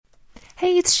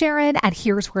Hey, it's Sharon, and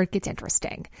here's where it gets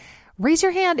interesting. Raise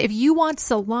your hand if you want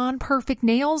salon perfect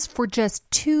nails for just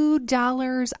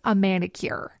 $2 a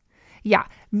manicure. Yeah,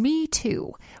 me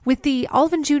too. With the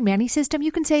Olive & June Mani system,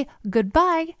 you can say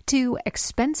goodbye to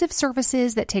expensive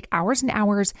services that take hours and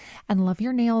hours and love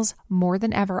your nails more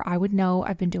than ever. I would know.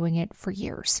 I've been doing it for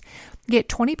years. Get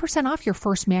 20% off your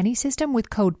first Mani system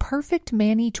with code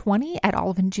PERFECTMANI20 at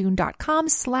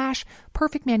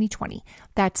oliveandjune.com/PERFECTMANI20.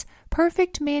 That's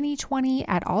PERFECTMANI20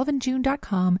 at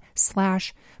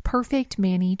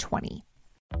oliveandjune.com/PERFECTMANI20.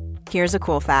 Here's a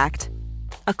cool fact.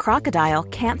 A crocodile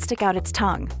can't stick out its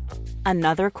tongue.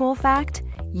 Another cool fact,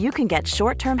 you can get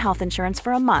short-term health insurance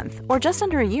for a month or just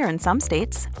under a year in some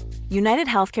states. United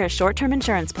Healthcare short-term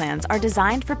insurance plans are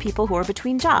designed for people who are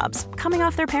between jobs, coming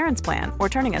off their parents' plan, or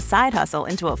turning a side hustle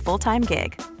into a full-time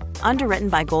gig. Underwritten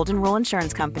by Golden Rule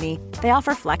Insurance Company, they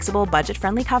offer flexible,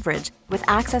 budget-friendly coverage with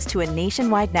access to a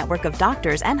nationwide network of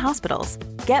doctors and hospitals.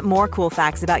 Get more cool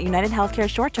facts about United Healthcare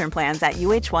short-term plans at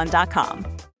uh1.com.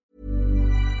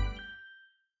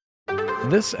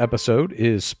 This episode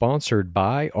is sponsored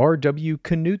by R.W.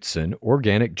 Knutson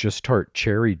Organic Just Tart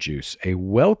Cherry Juice, a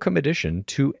welcome addition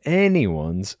to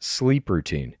anyone's sleep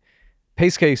routine.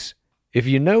 Pace Case, if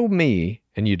you know me,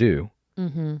 and you do,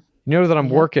 you know that I'm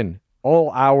working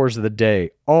all hours of the day,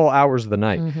 all hours of the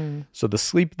night. So the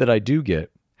sleep that I do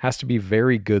get has to be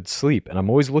very good sleep, and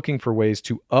I'm always looking for ways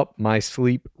to up my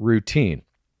sleep routine.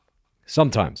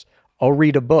 Sometimes I'll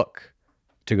read a book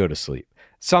to go to sleep.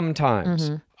 Sometimes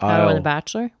The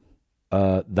Bachelor?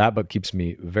 That book keeps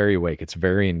me very awake. It's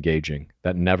very engaging.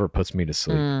 That never puts me to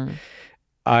sleep.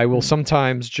 I will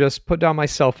sometimes just put down my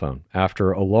cell phone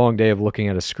after a long day of looking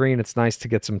at a screen. It's nice to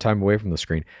get some time away from the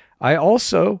screen. I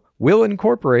also will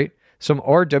incorporate some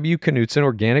R.W. Knutson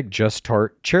Organic Just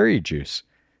Tart Cherry Juice.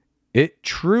 It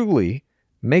truly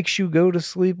makes you go to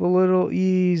sleep a little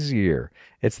easier.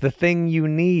 It's the thing you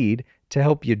need to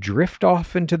help you drift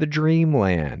off into the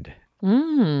dreamland.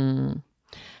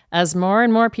 As more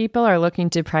and more people are looking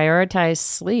to prioritize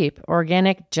sleep,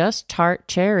 Organic Just Tart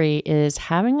Cherry is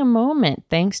having a moment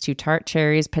thanks to Tart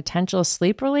Cherry's potential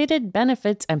sleep-related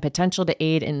benefits and potential to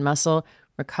aid in muscle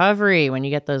recovery when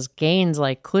you get those gains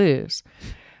like clues.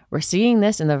 We're seeing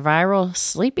this in the viral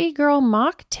Sleepy Girl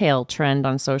mocktail trend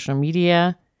on social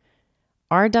media.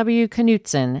 R.W.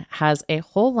 Knutson has a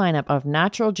whole lineup of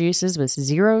natural juices with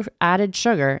zero added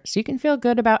sugar, so you can feel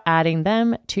good about adding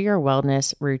them to your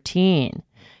wellness routine.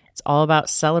 It's all about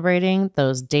celebrating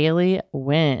those daily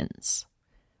wins.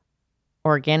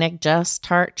 Organic Just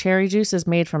Tart Cherry Juice is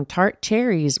made from tart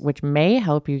cherries, which may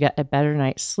help you get a better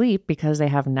night's sleep because they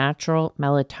have natural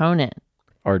melatonin.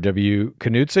 R.W.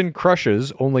 Knutson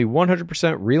crushes only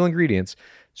 100% real ingredients,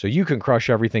 so you can crush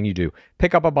everything you do.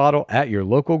 Pick up a bottle at your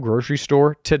local grocery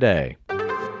store today.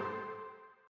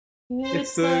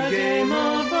 It's the Game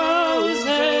of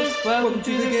Roses. Welcome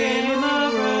to the Game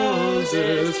of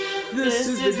Roses. This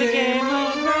is the Game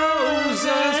of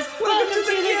Roses. Welcome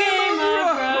to the Game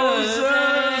of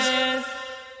Roses.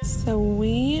 So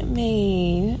we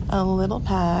made a little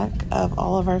pack of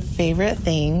all of our favorite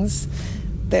things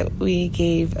that we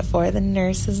gave for the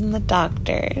nurses and the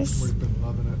doctors. We've been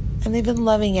loving it. And they've been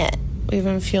loving it. We've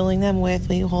been fueling them with,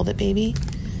 will you hold it, baby?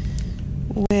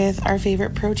 With our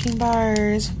favorite protein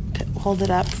bars. Hold it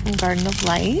up from Garden of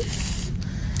Life.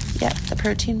 Yep, the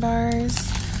protein bars.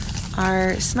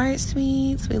 Our Smart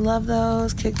Sweets, we love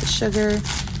those. Kick the sugar.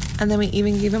 And then we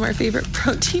even gave them our favorite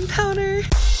protein powder.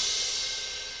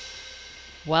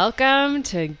 Welcome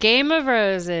to Game of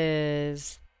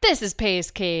Roses. This is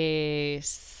Pace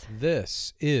Case.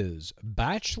 This is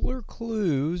Bachelor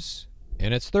Clues,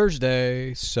 and it's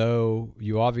Thursday, so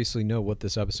you obviously know what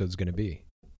this episode's going to be.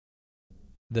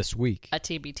 This week. A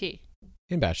TBT.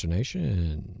 In Bachelor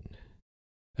Nation.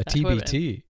 A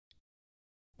TBT.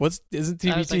 Isn't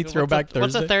TBT like, Throwback Thursday?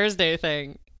 What's a Thursday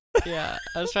thing? Yeah,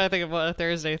 I was trying to think of what a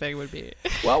Thursday thing would be.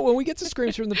 Well, when we get to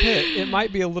Screams from the Pit, it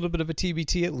might be a little bit of a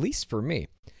TBT, at least for me.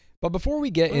 But before we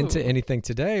get into anything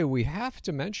today, we have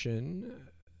to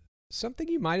mention something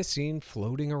you might have seen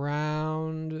floating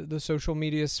around the social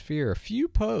media sphere. A few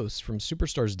posts from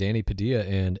superstars Danny Padilla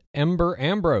and Ember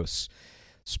Ambrose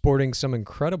sporting some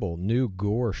incredible new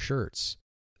Gore shirts.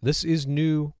 This is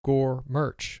new Gore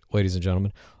merch, ladies and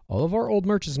gentlemen. All of our old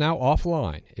merch is now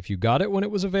offline. If you got it when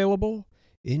it was available,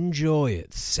 enjoy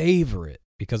it, savor it,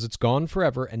 because it's gone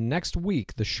forever. And next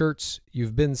week, the shirts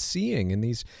you've been seeing in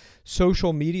these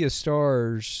social media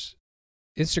stars'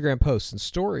 Instagram posts and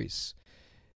stories,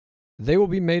 they will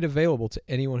be made available to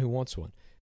anyone who wants one.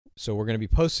 So we're going to be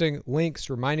posting links,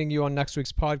 reminding you on next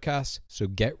week's podcast. So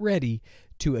get ready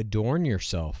to adorn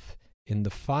yourself in the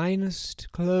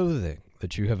finest clothing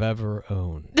that you have ever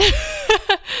owned?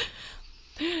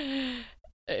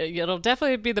 It'll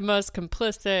definitely be the most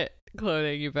complicit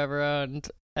clothing you've ever owned.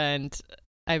 And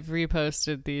I've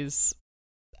reposted these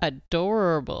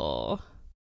adorable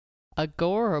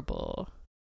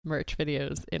merch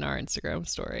videos in our Instagram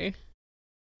story.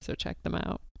 So check them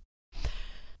out.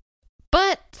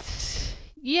 But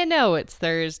you know it's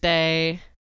Thursday.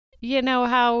 You know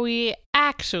how we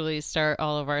actually start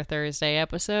all of our Thursday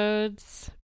episodes.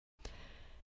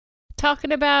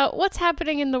 Talking about what's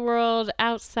happening in the world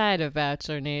outside of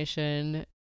Bachelor Nation,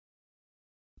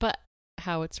 but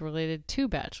how it's related to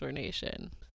Bachelor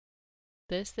Nation.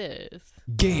 This is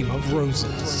Game of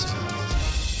Roses.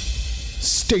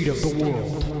 State of the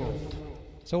world.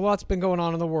 So a lot's been going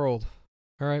on in the world.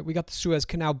 All right, we got the Suez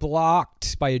Canal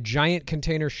blocked by a giant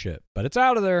container ship, but it's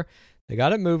out of there. They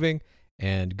got it moving,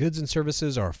 and goods and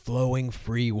services are flowing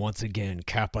free once again.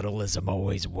 Capitalism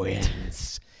always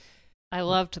wins. I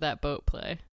loved that boat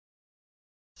play.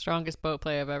 Strongest boat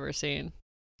play I've ever seen.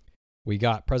 We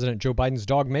got President Joe Biden's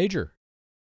dog Major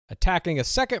attacking a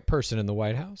second person in the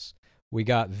White House. We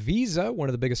got Visa, one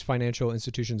of the biggest financial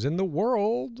institutions in the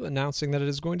world, announcing that it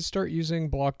is going to start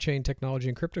using blockchain technology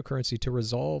and cryptocurrency to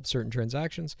resolve certain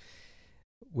transactions.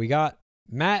 We got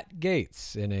Matt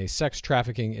Gaetz in a sex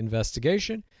trafficking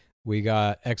investigation. We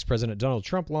got ex-President Donald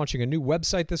Trump launching a new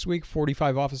website this week,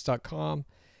 45office.com.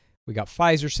 We got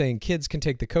Pfizer saying kids can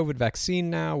take the COVID vaccine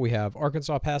now. We have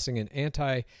Arkansas passing an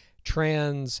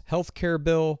anti-trans healthcare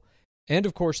bill. And,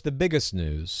 of course, the biggest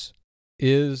news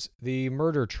is the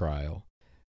murder trial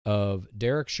of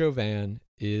Derek Chauvin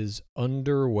is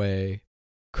underway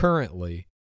currently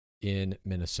in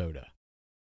Minnesota.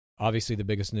 Obviously, the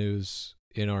biggest news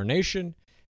in our nation.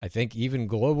 I think even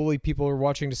globally, people are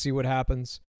watching to see what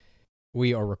happens.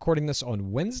 We are recording this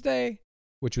on Wednesday,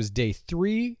 which was day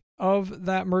 3 of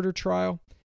that murder trial.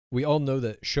 We all know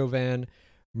that Chauvin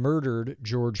murdered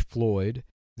George Floyd.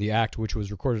 The act, which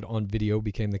was recorded on video,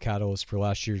 became the catalyst for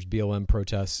last year's BLM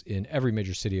protests in every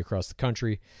major city across the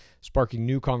country, sparking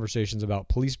new conversations about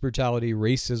police brutality,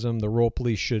 racism, the role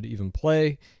police should even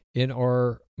play in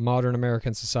our modern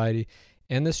American society.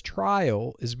 And this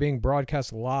trial is being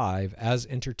broadcast live as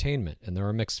entertainment, and there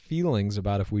are mixed feelings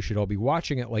about if we should all be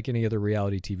watching it like any other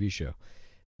reality TV show.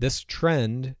 This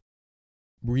trend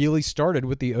really started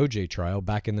with the OJ trial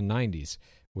back in the 90s,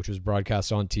 which was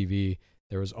broadcast on TV.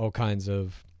 There was all kinds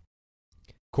of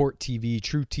court TV,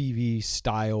 true TV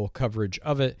style coverage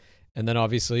of it. And then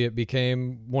obviously it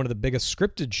became one of the biggest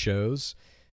scripted shows,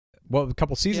 well, a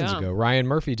couple seasons ago. Ryan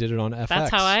Murphy did it on FX.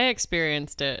 That's how I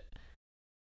experienced it,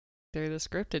 through the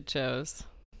scripted shows.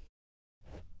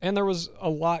 And there was a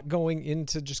lot going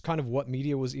into just kind of what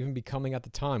media was even becoming at the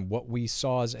time, what we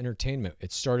saw as entertainment.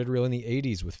 It started really in the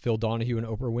 80s with Phil Donahue and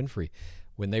Oprah Winfrey,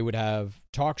 when they would have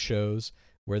talk shows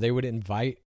where they would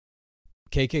invite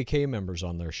KKK members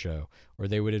on their show, or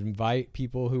they would invite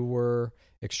people who were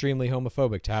extremely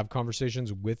homophobic to have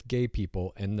conversations with gay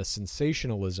people, and the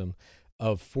sensationalism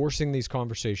of forcing these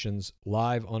conversations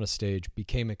live on a stage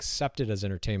became accepted as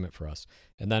entertainment for us.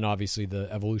 And then obviously the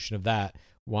evolution of that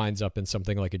winds up in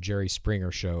something like a Jerry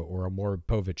Springer show or a Maury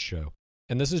Povich show.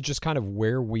 And this is just kind of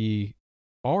where we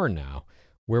are now,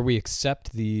 where we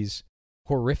accept these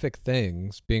horrific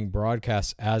things being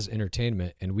broadcast as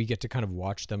entertainment, and we get to kind of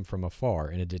watch them from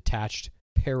afar in a detached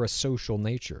parasocial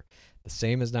nature. The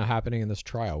same is now happening in this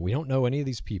trial. We don't know any of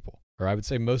these people, or I would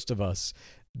say most of us,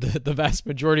 the vast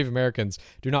majority of Americans,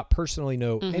 do not personally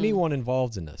know anyone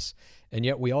involved in this. And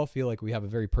yet we all feel like we have a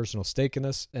very personal stake in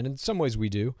this, and in some ways we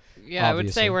do. Yeah, obviously. I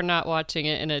would say we're not watching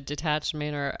it in a detached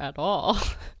manner at all.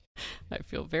 I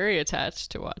feel very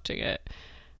attached to watching it.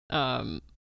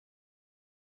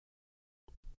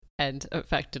 And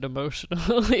affected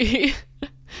emotionally.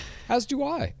 As do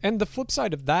I. And the flip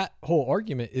side of that whole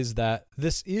argument is that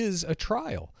this is a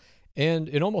trial. And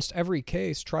in almost every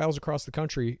case, trials across the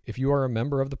country, if you are a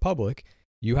member of the public,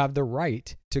 you have the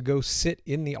right to go sit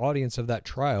in the audience of that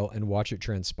trial and watch it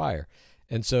transpire.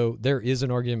 And so there is an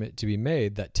argument to be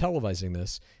made that televising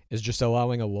this is just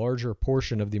allowing a larger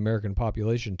portion of the American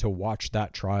population to watch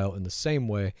that trial in the same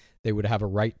way they would have a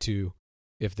right to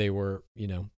if they were,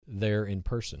 there in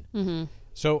person. Mm-hmm.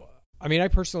 So, I mean, I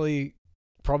personally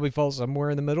probably fall somewhere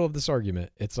in the middle of this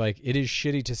argument. It's like, it is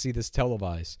shitty to see this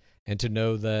televised and to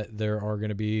know that there are going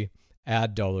to be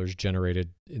ad dollars generated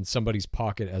in somebody's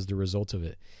pocket as the result of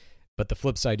it. But the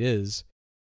flip side is,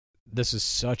 this is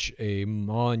such a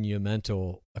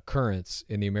monumental occurrence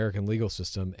in the American legal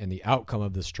system, and the outcome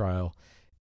of this trial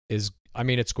is,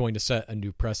 it's going to set a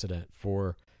new precedent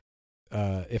for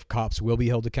if cops will be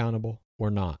held accountable or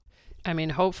not.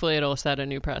 Hopefully it'll set a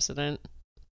new precedent.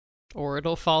 Or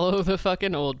it'll follow the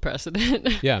fucking old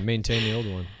precedent. Yeah, maintain the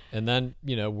old one. And then,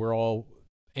 we're all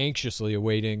anxiously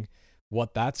awaiting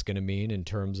what that's going to mean in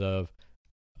terms of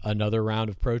another round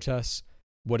of protests.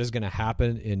 What is going to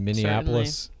happen in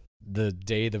Minneapolis the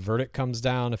day the verdict comes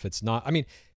down? If it's not,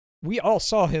 we all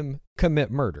saw him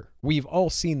commit murder. We've all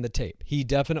seen the tape. He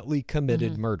definitely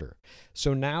committed murder.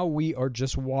 So now we are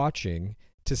just watching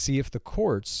to see if the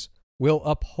courts will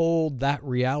uphold that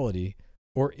reality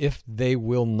or if they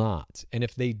will not. And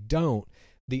if they don't,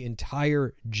 the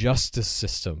entire justice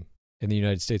system in the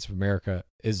United States of America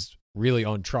is really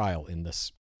on trial in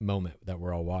this moment that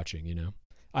we're all watching,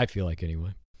 I feel like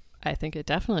anyway. I think it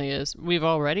definitely is.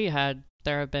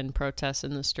 There have been protests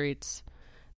in the streets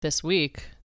this week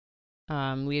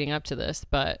leading up to this,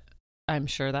 but I'm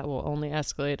sure that will only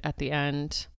escalate at the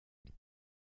end.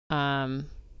 I'm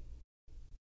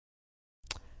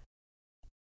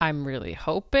really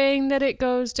hoping that it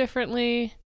goes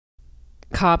differently.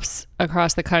 Cops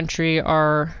across the country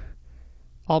are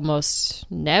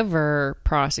almost never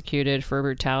prosecuted for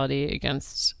brutality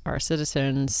against our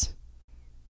citizens,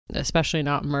 especially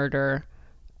not murder.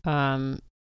 So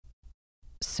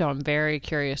I'm very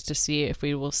curious to see if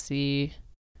we will see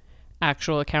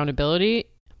actual accountability.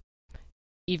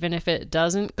 Even if it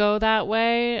doesn't go that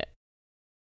way,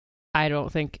 I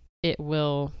don't think it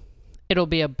will. It'll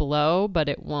be a blow, but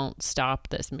it won't stop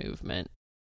this movement.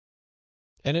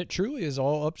 And it truly is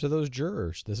all up to those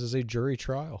jurors. This is a jury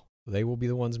trial. They will be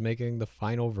the ones making the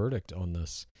final verdict on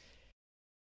this.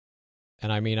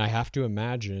 And I have to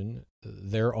imagine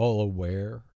they're all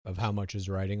aware of how much is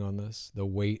riding on this, the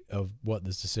weight of what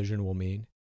this decision will mean.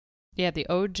 Yeah, the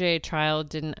OJ trial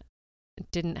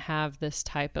didn't have this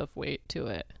type of weight to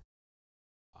it.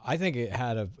 I think it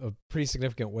had a pretty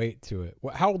significant weight to it.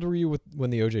 How old were you when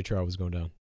the OJ trial was going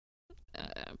down?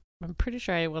 I'm pretty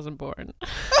sure I wasn't born.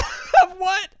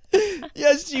 What?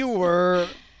 Yes, you were.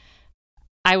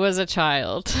 I was a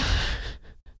child.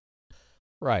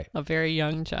 Right. A very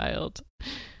young child.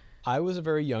 I was a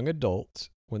very young adult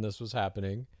when this was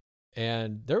happening,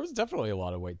 and there was definitely a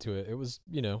lot of weight to it. It was,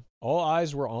 all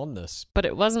eyes were on this. But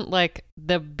it wasn't like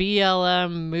the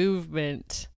BLM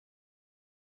movement.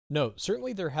 No,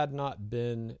 certainly there had not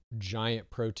been giant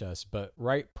protests, but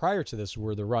right prior to this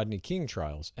were the Rodney King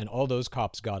trials, and all those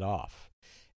cops got off.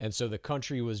 And so the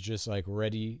country was just like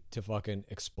ready to fucking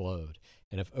explode.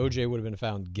 And if OJ would have been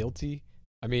found guilty,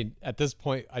 at this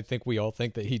point, I think we all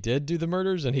think that he did do the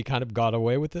murders and he kind of got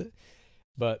away with it.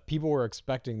 But people were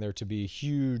expecting there to be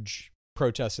huge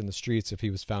protests in the streets if he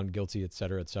was found guilty, et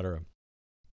cetera, et cetera.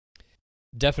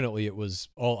 Definitely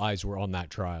all eyes were on that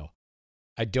trial.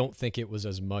 I don't think it was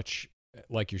as much,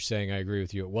 like you're saying, I agree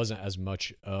with you, it wasn't as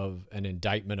much of an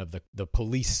indictment of the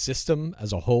police system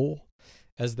as a whole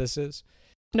as this is.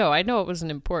 No, I know it was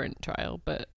an important trial,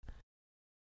 but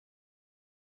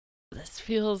this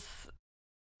feels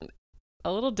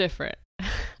a little different.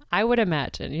 I would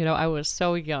imagine, I was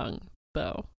so young,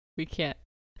 though. We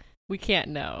can't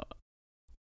know.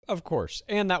 Of course.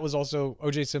 And that was also,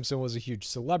 O.J. Simpson was a huge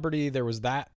celebrity. There was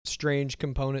that strange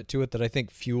component to it that I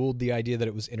think fueled the idea that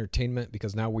it was entertainment,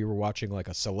 because now we were watching like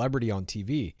a celebrity on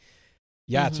TV.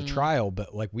 Yeah, it's a trial,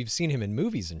 but like we've seen him in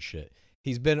movies and shit.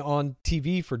 He's been on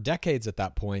TV for decades at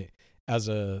that point as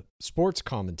a sports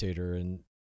commentator, and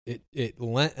it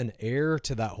lent an air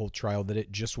to that whole trial that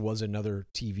it just was another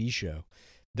TV show.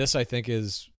 This, I think,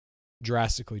 is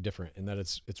drastically different in that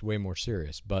it's way more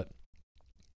serious. But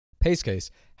Pace Case,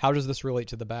 how does this relate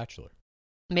to The Bachelor?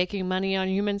 Making money on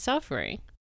human suffering.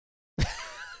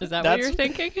 Is that what you're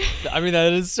thinking?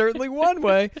 That is certainly one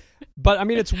way. But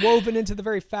it's woven into the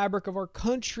very fabric of our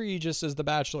country, just as The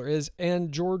Bachelor is.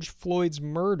 And George Floyd's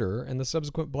murder and the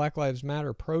subsequent Black Lives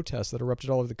Matter protests that erupted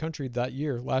all over the country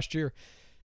last year,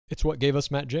 it's what gave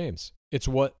us Matt James. It's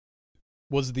what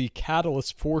was the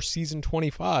catalyst for season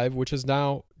 25, which is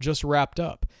now just wrapped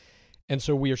up. And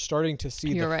so we are starting to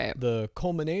see the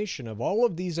culmination of all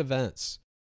of these events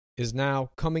is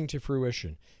now coming to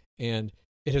fruition. And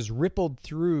it has rippled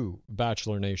through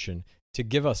Bachelor Nation to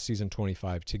give us season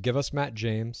 25, to give us Matt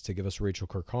James, to give us Rachel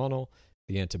Kirkconnell,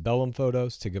 the Antebellum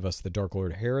photos, to give us the Dark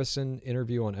Lord Harrison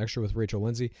interview on Extra with Rachel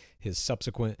Lindsay, his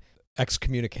subsequent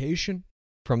excommunication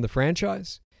from the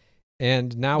franchise.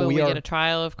 And now Will we get a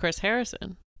trial of Chris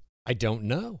Harrison? I don't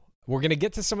know. We're going to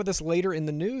get to some of this later in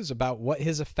the news about what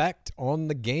his effect on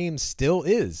the game still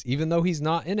is, even though he's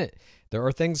not in it. There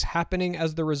are things happening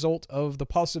as the result of the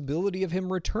possibility of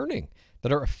him returning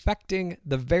that are affecting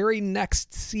the very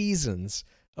next seasons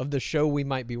of the show we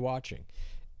might be watching.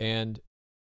 And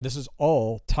this is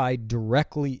all tied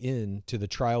directly into the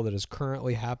trial that is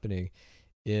currently happening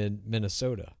in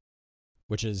Minnesota,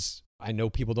 which is I know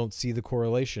people don't see the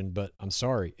correlation, but I'm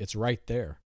sorry, it's right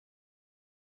there.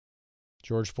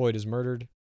 George Floyd is murdered.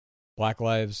 Black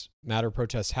Lives Matter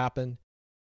protests happen.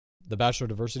 The Bachelor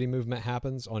diversity movement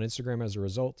happens on Instagram as a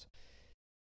result.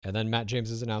 And then Matt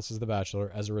James is announced as the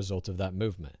Bachelor as a result of that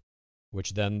movement,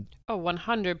 which then... Oh,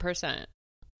 100%.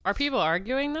 Are people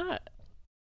arguing that?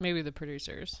 Maybe the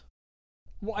producers.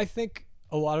 Well, I think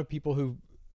a lot of people who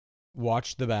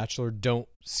watch The Bachelor don't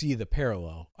see the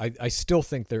parallel. I still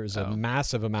think there's a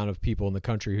massive amount of people in the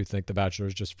country who think The Bachelor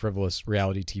is just frivolous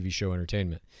reality TV show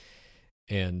entertainment.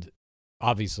 And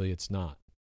obviously it's not.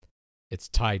 It's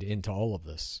tied into all of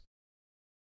this.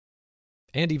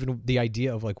 And even the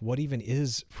idea of like, what even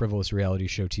is frivolous reality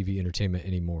show TV entertainment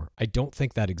anymore? I don't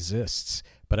think that exists,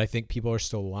 but I think people are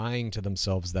still lying to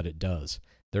themselves that it does.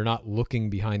 They're not looking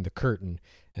behind the curtain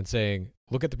and saying,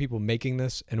 look at the people making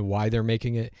this and why they're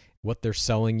making it, what they're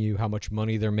selling you, how much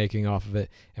money they're making off of it,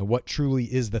 and what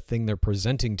truly is the thing they're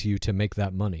presenting to you to make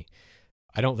that money.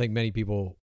 I don't think many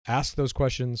people ask those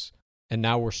questions, and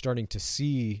now we're starting to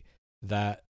see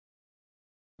that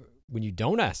when you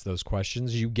don't ask those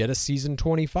questions, you get a season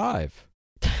 25.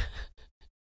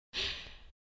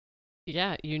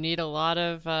 Yeah, you need a lot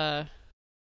of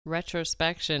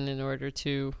retrospection in order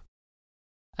to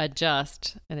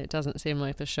adjust, and it doesn't seem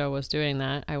like the show was doing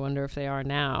that. I wonder if they are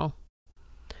now.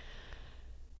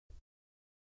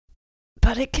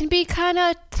 But it can be kind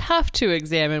of tough to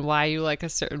examine why you like a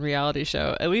certain reality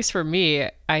show. At least for me,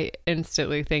 I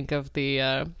instantly think of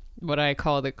the what I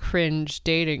call the cringe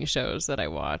dating shows that I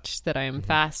watch that I am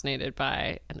fascinated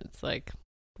by. And it's like,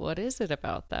 what is it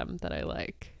about them that I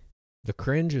like? The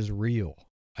cringe is real.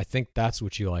 I think that's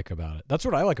what you like about it. That's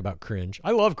what I like about cringe. I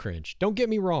love cringe. Don't get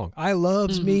me wrong. I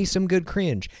loves me some good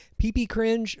cringe. Pee-pee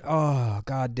cringe, oh,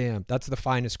 goddamn. That's the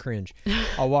finest cringe.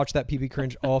 I'll watch that pee-pee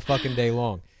cringe all fucking day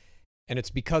long. And it's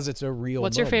because it's a real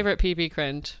What's moment. your favorite pee-pee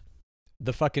cringe?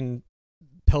 The fucking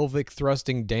pelvic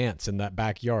thrusting dance in that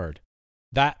backyard.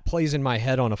 That plays in my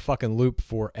head on a fucking loop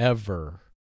forever.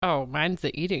 Oh, mine's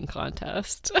the eating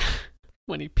contest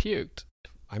when he puked.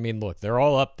 I mean, look, they're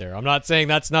all up there. I'm not saying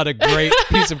that's not a great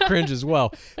piece of cringe as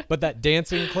well. But that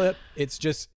dancing clip, it's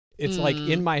like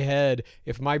in my head,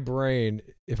 if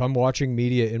I'm watching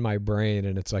media in my brain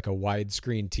and it's like a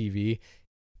widescreen TV,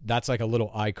 that's like a little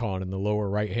icon in the lower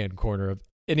right-hand corner of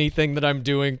anything that I'm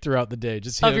doing throughout the day.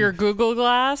 Just of your Google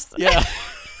Glass? Yeah.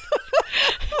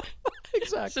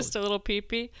 Exactly. Just a little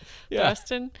pee-pee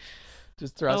thrusting.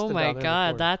 Just thrusting. Oh my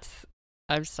God,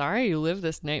 I'm sorry you live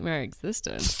this nightmare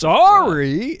existence.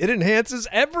 Sorry. It enhances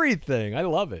everything. I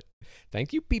love it.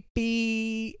 Thank you,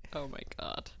 pee-pee. Oh my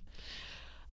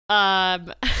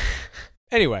God.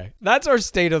 Anyway, that's our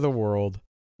state of the world.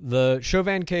 The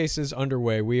Chauvin case is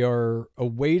underway. We are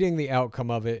awaiting the outcome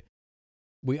of it.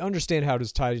 We understand how it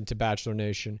is tied into Bachelor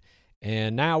Nation.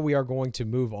 And now we are going to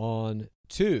move on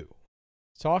to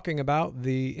talking about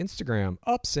the Instagram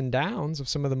ups and downs of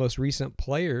some of the most recent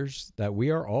players that we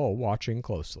are all watching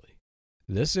closely.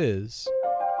 This is...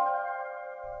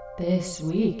 This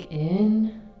Week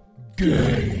in...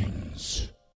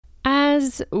 Games.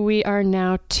 As we are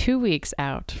now 2 weeks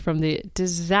out from the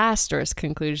disastrous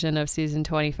conclusion of season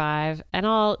 25, and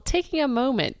all taking a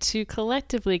moment to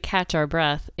collectively catch our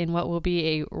breath in what will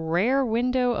be a rare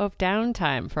window of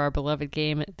downtime for our beloved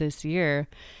game this year,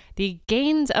 the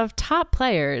gains of top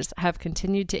players have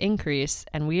continued to increase,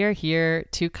 and we are here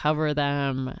to cover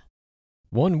them.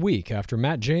 1 week after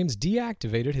Matt James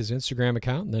deactivated his Instagram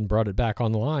account and then brought it back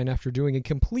online after doing a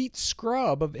complete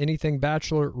scrub of anything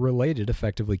Bachelor related,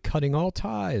 effectively cutting all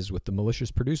ties with the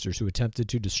malicious producers who attempted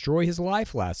to destroy his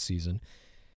life last season,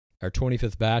 our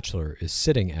 25th Bachelor is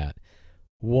sitting at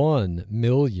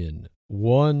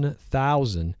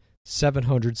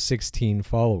 1,001,716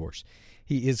 followers.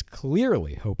 He is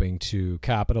clearly hoping to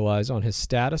capitalize on his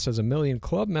status as a Million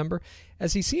Club member,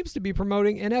 as he seems to be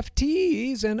promoting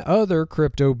NFTs and other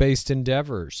crypto-based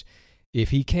endeavors. If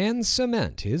he can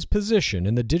cement his position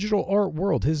in the digital art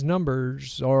world, his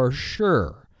numbers are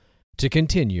sure to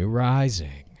continue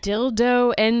rising.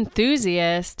 Dildo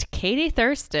enthusiast Katie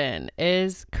Thurston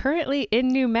is currently in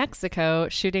New Mexico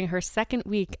shooting her second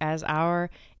week as our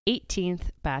 18th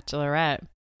Bachelorette.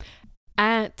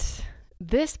 At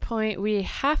this point, we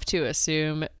have to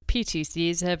assume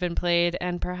PTCs have been played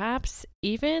and perhaps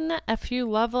even a few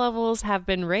love levels have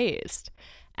been raised.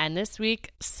 And this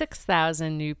week,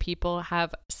 6,000 new people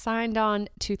have signed on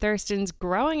to Thurston's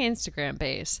growing Instagram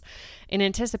base in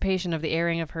anticipation of the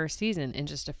airing of her season in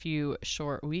just a few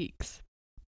short weeks.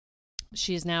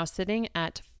 She is now sitting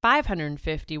at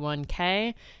 551K,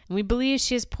 and we believe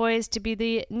she is poised to be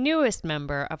the newest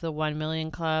member of the 1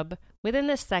 Million Club within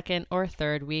the second or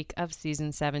third week of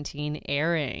season 17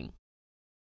 airing.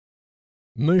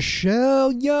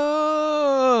 Michelle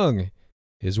Young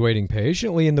is waiting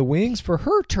patiently in the wings for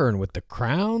her turn with the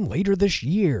crown later this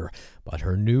year, but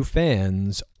her new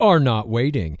fans are not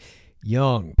waiting.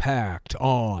 Young packed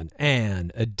on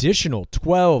an additional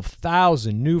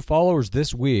 12,000 new followers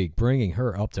this week, bringing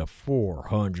her up to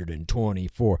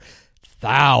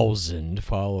 424,000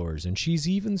 followers. And she's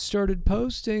even started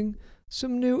posting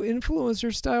some new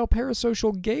influencer-style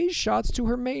parasocial gaze shots to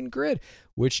her main grid,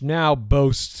 which now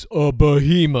boasts a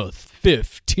behemoth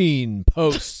 15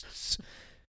 posts.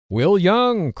 Will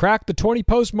Young crack the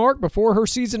 20-post mark before her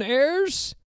season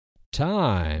airs?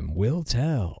 Time will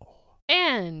tell.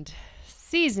 And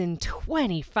season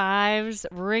 25's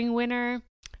ring winner,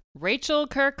 Rachel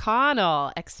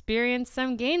Kirkconnell, experienced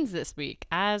some gains this week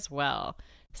as well.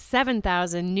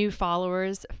 7,000 new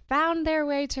followers found their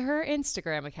way to her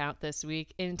Instagram account this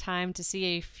week in time to see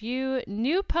a few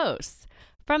new posts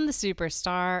from the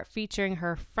superstar featuring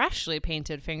her freshly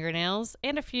painted fingernails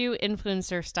and a few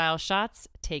influencer-style shots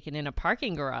taken in a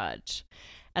parking garage.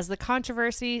 As the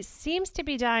controversy seems to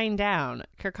be dying down,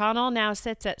 Kirkconnell now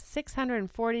sits at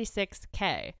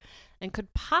 646K and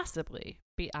could possibly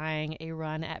be eyeing a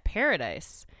run at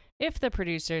Paradise if the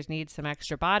producers need some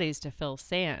extra bodies to fill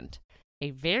sand.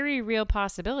 A very real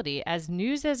possibility, as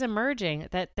news is emerging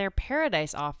that their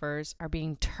Paradise offers are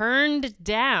being turned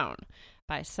down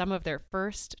by some of their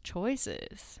first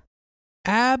choices.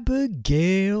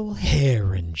 Abigail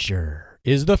Herringer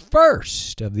is the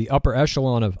first of the upper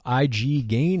echelon of IG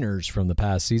gainers from the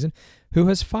past season who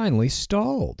has finally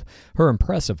stalled. Her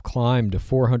impressive climb to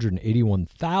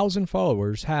 481,000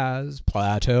 followers has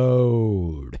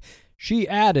plateaued. She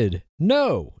added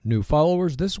no new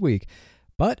followers this week,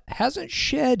 but hasn't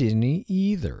shed any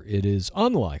either. It is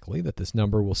unlikely that this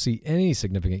number will see any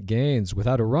significant gains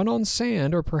without a run on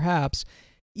sand or perhaps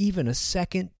even a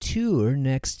second tour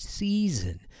next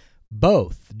season.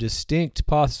 Both distinct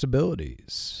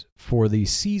possibilities for the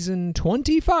season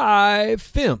 25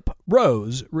 FIMP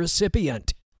Rose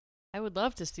recipient. I would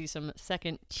love to see some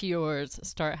second tours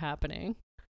start happening.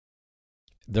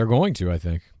 They're going to, I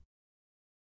think.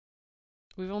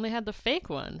 We've only had the fake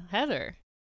one, Heather.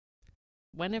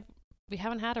 We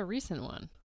haven't had a recent one.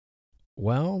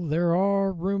 Well, there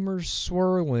are rumors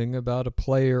swirling about a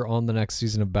player on the next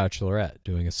season of Bachelorette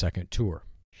doing a second tour.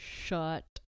 Shut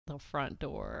the front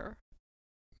door.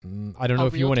 I don't know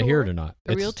if you want to hear it or not.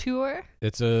 A real tour?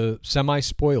 It's a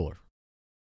semi-spoiler.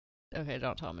 Okay,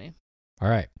 don't tell me. All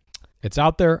right. It's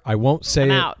out there. I won't say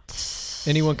I'm it. out.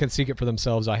 Anyone can seek it for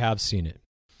themselves. I have seen it.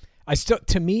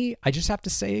 To me, I just have to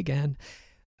say again,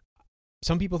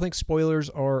 some people think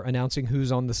spoilers are announcing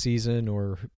who's on the season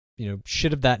or,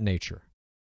 shit of that nature.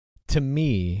 To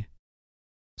me,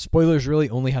 spoilers really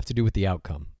only have to do with the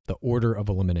outcome, the order of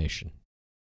elimination.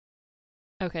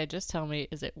 Okay, just tell me,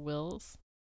 is it Will's?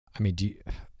 I mean,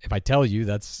 if I tell you,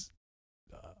 that's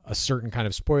a certain kind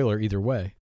of spoiler either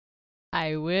way.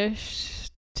 I wish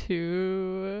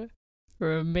to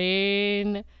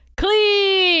remain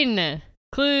clean.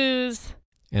 Clues.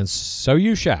 And so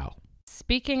you shall.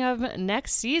 Speaking of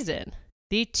next season,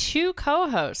 the two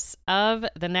co-hosts of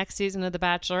the next season of The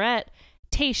Bachelorette,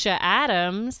 Tayshia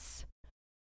Adams,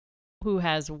 who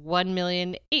has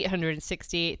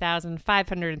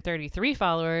 1,868,533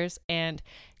 followers, and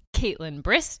Caitlin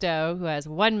Bristowe, who has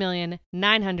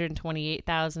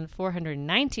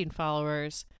 1,928,419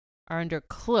 followers, are under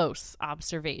close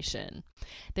observation.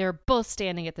 They're both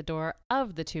standing at the door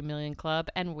of the 2 million club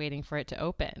and waiting for it to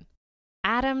open.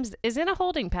 Adams is in a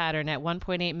holding pattern at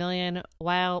 1.8 million,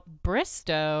 while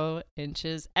Bristowe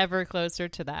inches ever closer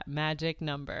to that magic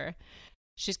number.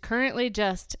 She's currently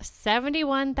just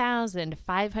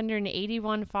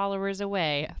 71,581 followers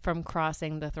away from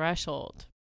crossing the threshold.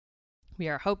 We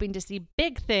are hoping to see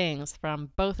big things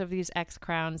from both of these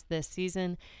ex-crowns this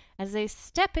season as they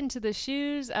step into the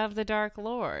shoes of the Dark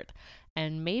Lord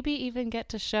and maybe even get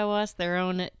to show us their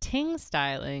own ting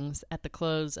stylings at the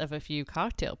close of a few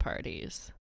cocktail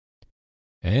parties.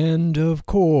 And of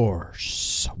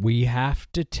course, we have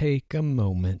to take a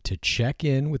moment to check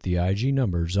in with the IG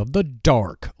numbers of the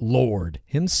Dark Lord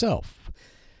himself.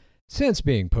 Since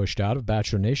being pushed out of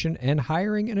Bachelor Nation and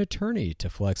hiring an attorney to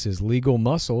flex his legal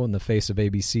muscle in the face of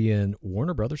ABC and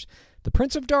Warner Brothers, the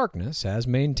Prince of Darkness has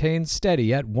maintained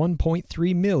steady at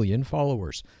 1.3 million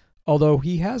followers, although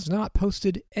he has not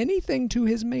posted anything to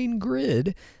his main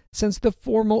grid since the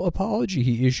formal apology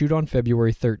he issued on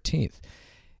February 13th.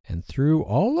 And through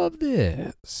all of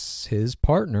this, his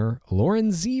partner,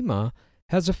 Lauren Zima,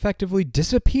 has effectively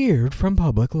disappeared from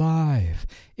public life,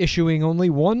 issuing only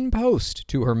one post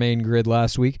to her main grid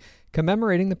last week,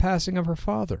 commemorating the passing of her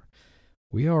father.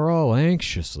 We are all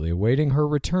anxiously awaiting her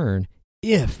return,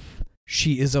 if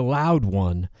she is allowed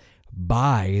one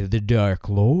by the Dark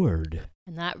Lord.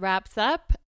 And that wraps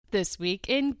up This Week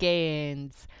in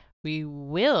Games. We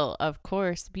will, of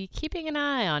course, be keeping an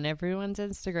eye on everyone's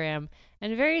Instagram,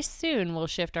 and very soon we'll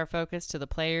shift our focus to the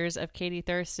players of Katie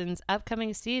Thurston's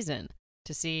upcoming season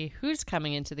to see who's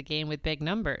coming into the game with big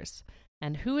numbers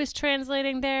and who is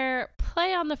translating their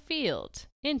play on the field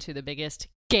into the biggest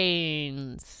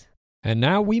gains. And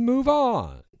now we move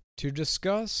on to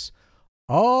discuss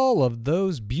all of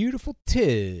those beautiful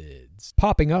tids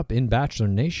popping up in Bachelor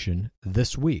Nation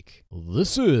this week.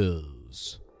 This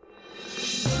is...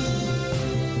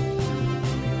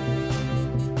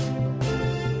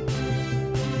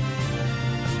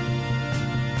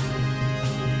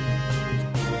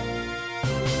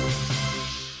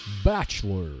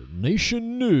 Bachelor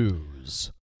Nation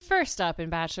News. First up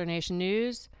in Bachelor Nation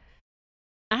News,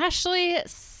 Ashley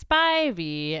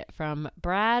Spivey from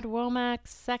Brad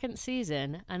Womack's second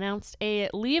season announced a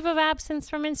leave of absence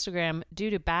from Instagram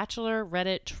due to Bachelor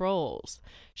Reddit trolls.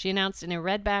 She announced in a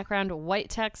red background, white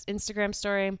text Instagram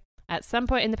story, "At some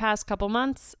point in the past couple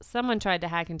months, someone tried to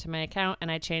hack into my account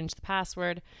and I changed the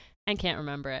password and can't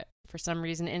remember it. For some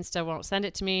reason, Insta won't send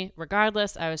it to me.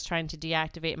 Regardless, I was trying to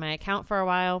deactivate my account for a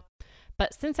while.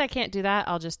 But since I can't do that,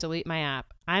 I'll just delete my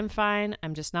app. I'm fine.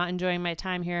 I'm just not enjoying my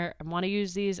time here. I want to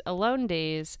use these alone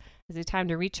days as a time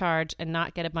to recharge and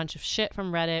not get a bunch of shit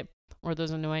from Reddit or those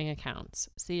annoying accounts.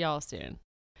 See y'all soon."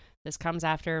 This comes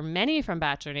after many from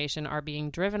Bachelor Nation are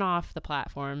being driven off the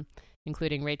platform,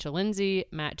 including Rachel Lindsay,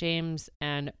 Matt James,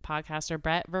 and podcaster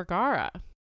Brett Vergara.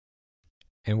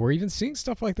 And we're even seeing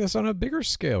stuff like this on a bigger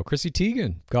scale. Chrissy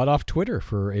Teigen got off Twitter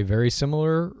for a very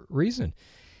similar reason.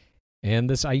 And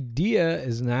this idea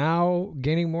is now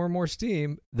gaining more and more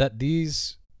steam that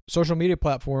these social media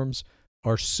platforms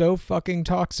are so fucking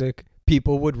toxic,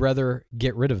 people would rather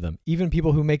get rid of them. Even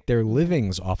people who make their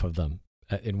livings off of them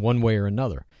in one way or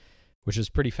another, which is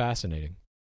pretty fascinating.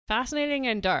 Fascinating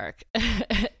and dark.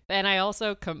 And I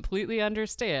also completely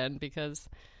understand because,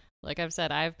 like I've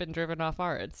said, I've been driven off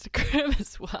our Instagram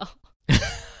as well.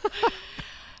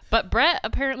 But Brett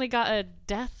apparently got a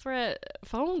death threat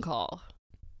phone call.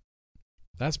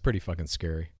 That's pretty fucking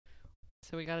scary.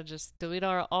 So we got to just delete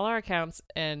all our accounts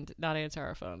and not answer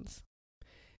our phones.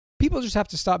 People just have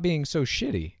to stop being so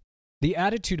shitty. The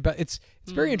attitude about it's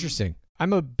very interesting.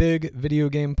 I'm a big video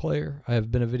game player. I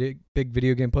have been a big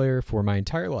video game player for my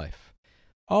entire life.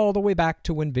 All the way back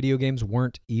to when video games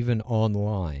weren't even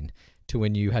online, to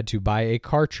when you had to buy a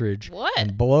cartridge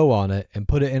and blow on it and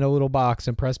put it in a little box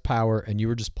and press power, and you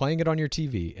were just playing it on your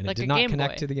TV, and like it did not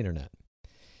connect to the internet.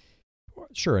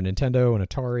 Sure, a Nintendo, an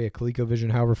Atari, a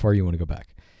ColecoVision, however far you want to go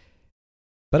back.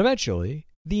 But eventually,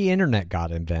 the internet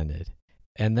got invented.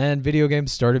 And then video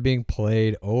games started being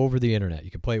played over the internet.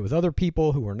 You could play it with other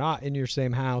people who were not in your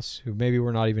same house, who maybe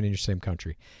were not even in your same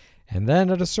country. And then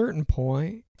at a certain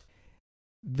point,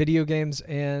 video games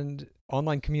and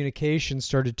online communication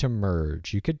started to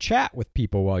merge. You could chat with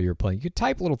people while you're playing. You could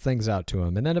type little things out to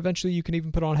them. And then eventually you can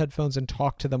even put on headphones and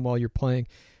talk to them while you're playing.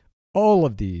 All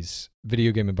of these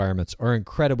video game environments are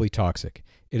incredibly toxic.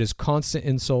 It is constant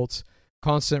insults,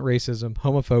 constant racism,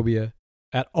 homophobia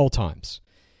at all times.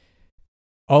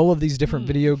 All of these different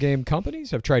video game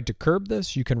companies have tried to curb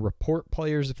this. You can report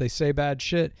players if they say bad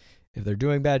shit, if they're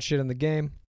doing bad shit in the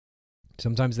game.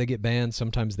 Sometimes they get banned,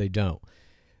 sometimes they don't.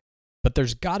 But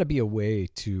there's got to be a way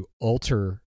to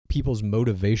alter people's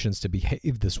motivations to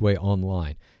behave this way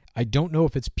online. I don't know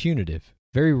if it's punitive.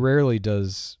 Very rarely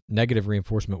does negative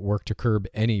reinforcement work to curb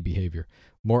any behavior.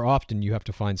 More often, you have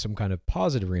to find some kind of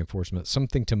positive reinforcement,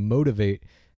 something to motivate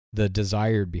the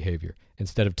desired behavior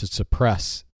instead of to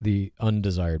suppress the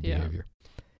undesired behavior.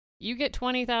 You get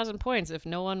 20,000 points if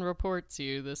no one reports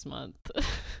you this month.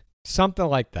 Something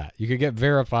like that. You could get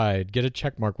verified, get a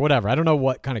check mark, whatever. I don't know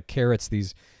what kind of carrots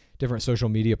these different social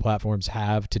media platforms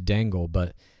have to dangle,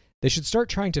 but they should start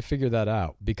trying to figure that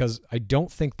out, because I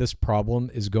don't think this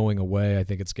problem is going away. I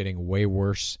think it's getting way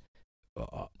worse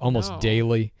almost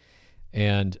daily.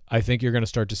 And I think you're going to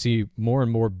start to see more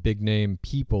and more big name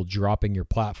people dropping your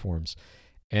platforms.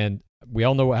 And we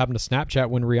all know what happened to Snapchat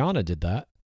when Rihanna did that.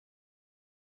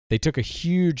 They took a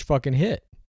huge fucking hit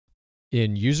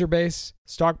in user base,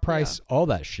 stock price, all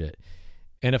that shit.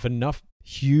 And if enough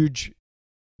huge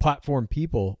platform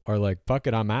people are like, fuck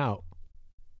it, I'm out,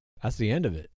 that's the end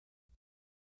of it.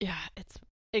 Yeah, it's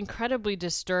incredibly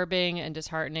disturbing and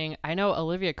disheartening. I know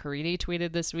Olivia Caridi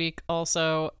tweeted this week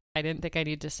also, I didn't think I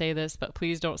need to say this, but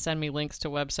please don't send me links to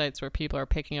websites where people are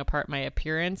picking apart my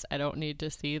appearance. I don't need to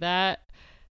see that.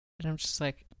 And I'm just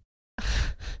like,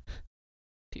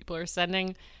 People are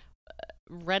sending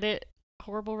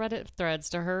horrible Reddit threads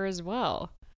to her as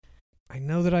well. I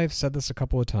know that I've said this a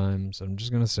couple of times. I'm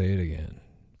just going to say it again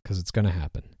because it's going to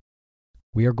happen.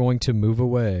 We are going to move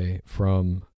away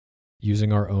from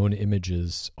using our own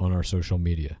images on our social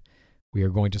media. We are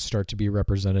going to start to be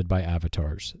represented by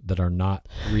avatars that are not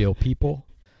real people.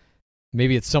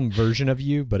 Maybe it's some version of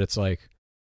you, but it's like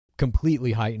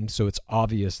completely heightened, so it's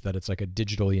obvious that it's like a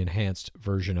digitally enhanced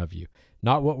version of you.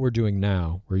 Not what we're doing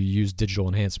now, where you use digital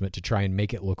enhancement to try and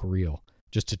make it look real,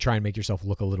 just to try and make yourself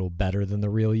look a little better than the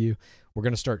real you. We're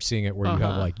going to start seeing it where you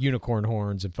have like unicorn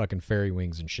horns and fucking fairy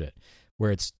wings and shit,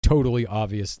 where it's totally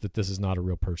obvious that this is not a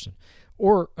real person.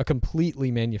 Or a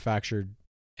completely manufactured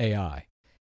AI.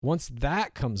 Once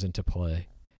that comes into play,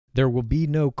 there will be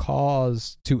no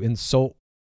cause to insult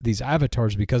these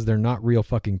avatars because they're not real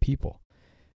fucking people.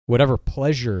 Whatever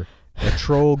pleasure a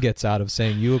troll gets out of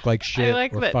saying you look like shit, I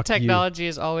like or that fuck technology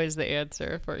is always the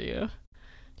answer for you.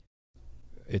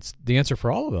 It's the answer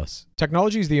for all of us.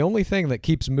 Technology is the only thing that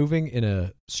keeps moving in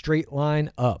a straight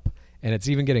line up, and it's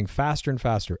even getting faster and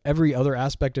faster. Every other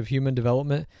aspect of human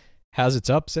development has its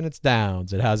ups and its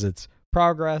downs. It has its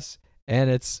progress and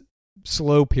its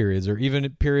slow periods, or even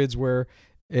periods where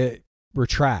it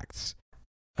retracts.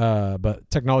 But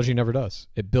technology never does.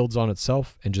 It builds on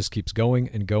itself and just keeps going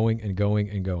and going and going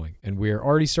and going. And we are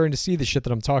already starting to see the shit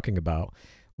that I'm talking about,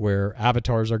 where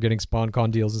avatars are getting SpawnCon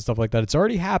deals and stuff like that. It's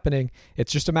already happening.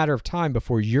 It's just a matter of time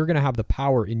before you're going to have the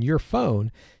power in your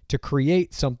phone to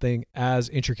create something as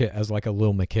intricate as like a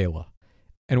Lil Miquela.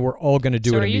 And we're all going to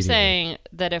do it immediately. So are you saying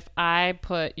that if I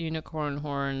put unicorn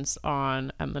horns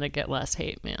on, I'm going to get less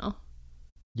hate mail?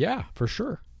 Yeah, for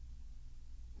sure.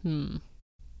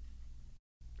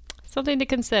 Something to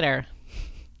consider.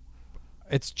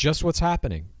 It's just what's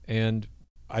happening. And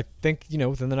I think,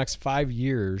 within the next 5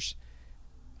 years,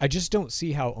 I just don't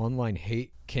see how online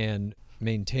hate can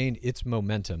maintain its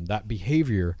momentum. That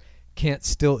behavior can't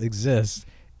still exist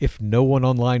if no one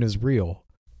online is real.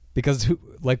 Because,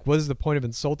 what is the point of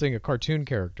insulting a cartoon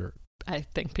character? I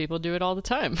think people do it all the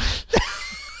time.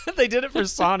 They did it for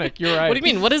Sonic. You're right. What do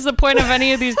you mean? What is the point of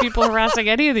any of these people harassing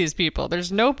any of these people?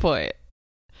 There's no point.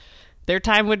 Their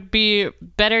time would be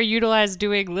better utilized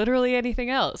doing literally anything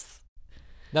else.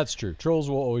 That's true. Trolls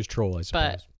will always troll, I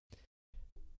suppose.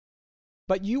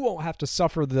 But you won't have to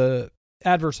suffer the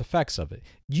adverse effects of it.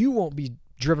 You won't be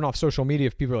driven off social media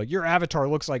if people are like, your avatar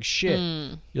looks like shit.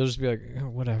 You'll just be like, oh,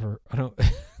 whatever. I don't...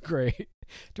 Great.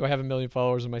 Do I have 1 million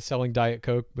followers? Am I selling Diet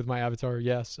Coke with my avatar?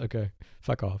 Yes. Okay.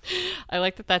 Fuck off. I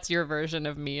like that that's your version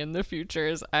of me in the future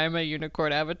is I'm a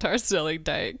unicorn avatar selling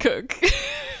Diet Coke.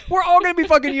 We're all going to be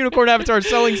fucking unicorn avatars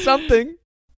selling something.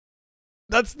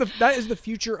 That is the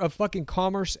future of fucking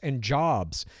commerce and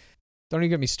jobs. Don't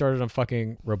even get me started on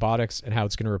fucking robotics and how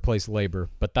it's going to replace labor,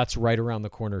 but that's right around the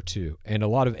corner too. And a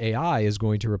lot of AI is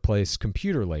going to replace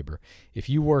computer labor. If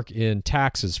you work in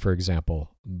taxes, for example,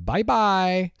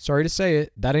 bye-bye. Sorry to say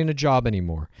it, that ain't a job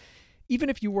anymore. Even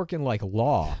if you work in like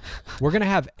law, we're going to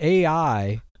have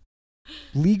AI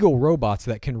legal robots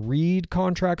that can read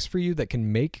contracts for you, that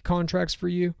can make contracts for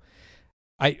you.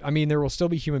 I mean, there will still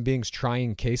be human beings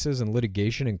trying cases and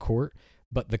litigation in court,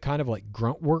 but the kind of like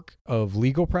grunt work of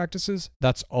legal practices,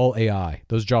 that's all AI.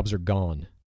 Those jobs are gone.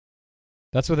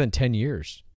 That's within 10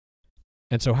 years.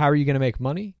 And so how are you going to make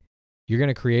money? You're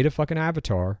going to create a fucking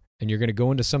avatar and you're going to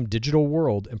go into some digital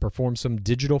world and perform some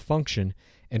digital function,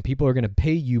 and people are going to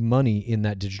pay you money in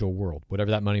that digital world,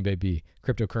 whatever that money may be,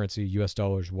 cryptocurrency, US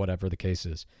dollars, whatever the case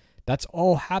is. That's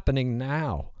all happening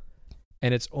now.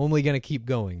 And it's only going to keep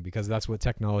going because that's what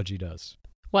technology does.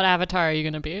 What avatar are you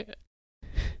going to be?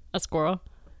 A squirrel?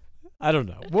 I don't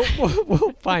know.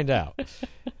 We'll find out.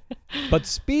 But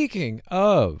speaking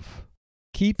of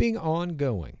keeping on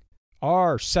going,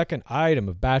 our second item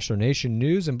of Bachelor Nation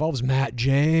news involves Matt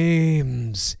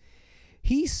James.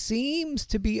 He seems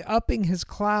to be upping his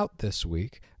clout this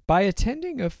week by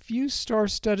attending a few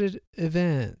star-studded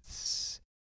events.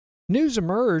 News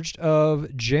emerged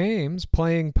of James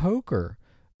playing poker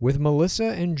with Melissa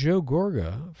and Joe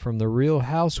Gorga from The Real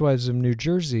Housewives of New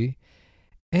Jersey,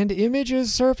 and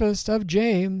images surfaced of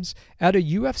James at a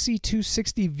UFC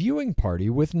 260 viewing party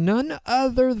with none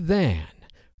other than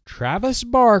Travis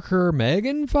Barker,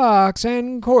 Megan Fox,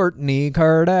 and Kourtney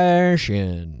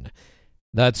Kardashian.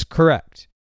 That's correct.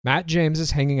 Matt James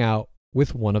is hanging out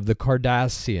with one of the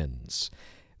Kardashians.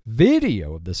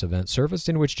 Video of this event surfaced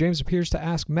in which James appears to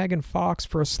ask Megan Fox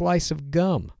for a slice of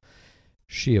gum.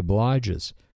 She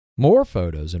obliges. More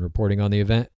photos and reporting on the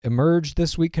event emerged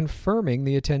this week confirming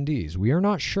the attendees. We are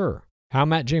not sure how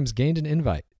Matt James gained an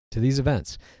invite to these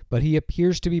events, but he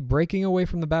appears to be breaking away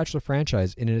from the Bachelor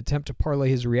franchise in an attempt to parlay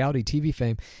his reality TV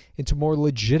fame into more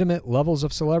legitimate levels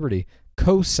of celebrity,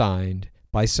 co-signed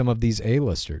by some of these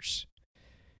A-listers.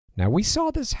 Now, we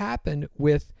saw this happen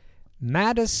with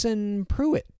Madison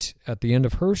Pruitt at the end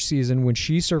of her season when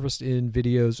she surfaced in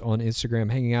videos on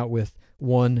Instagram hanging out with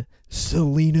one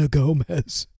Selena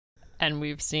Gomez. And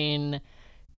we've seen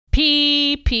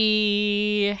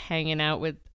PP hanging out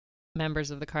with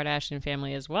members of the Kardashian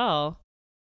family as well,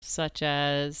 such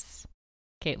as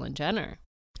Caitlyn Jenner.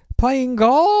 Playing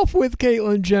golf with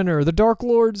Caitlyn Jenner, the Dark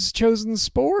Lord's chosen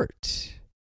sport.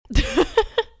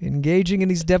 Engaging in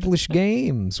these devilish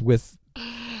games with,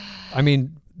 I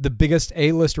mean, the biggest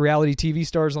A-list reality TV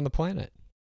stars on the planet.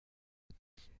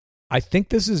 I think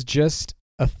this is just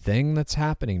a thing that's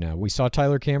happening now. We saw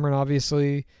Tyler Cameron,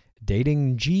 obviously,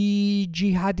 dating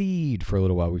Gigi Hadid for a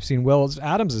little while. We've seen Will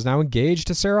Adams is now engaged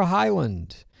to Sarah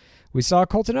Hyland. We saw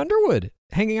Colton Underwood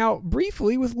hanging out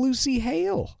briefly with Lucy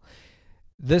Hale.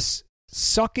 This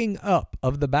sucking up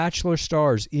of the Bachelor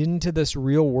stars into this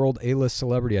real-world A-list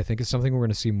celebrity, I think, is something we're going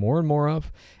to see more and more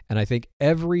of. And I think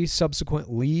every subsequent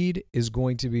lead is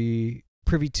going to be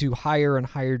privy to higher and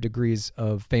higher degrees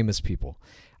of famous people.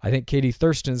 I think Katie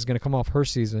Thurston is going to come off her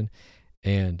season.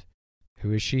 And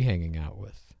who is she hanging out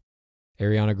with?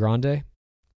 Ariana Grande?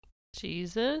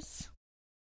 Jesus.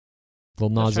 Lil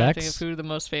Nas I was trying to X? think of who the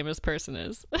most famous person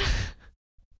is.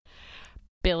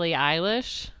 Billie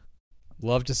Eilish.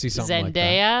 Love to see something like that.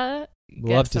 Zendaya.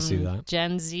 Love Get to some see that.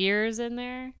 Gen Zers in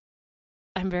there.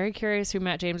 I'm very curious who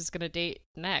Matt James is going to date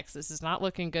next. This is not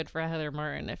looking good for Heather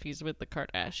Martin if he's with the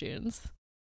Kardashians.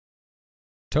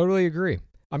 Totally agree.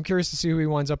 I'm curious to see who he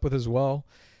winds up with as well.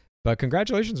 But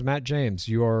congratulations, Matt James.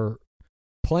 You are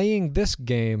playing this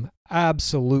game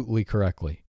absolutely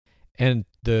correctly. And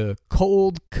the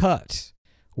cold cut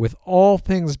with all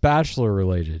things Bachelor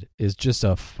related is just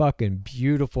a fucking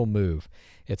beautiful move.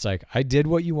 It's like, I did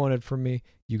what you wanted from me.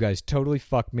 You guys totally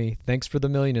fucked me. Thanks for the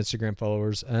 1 million Instagram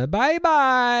followers.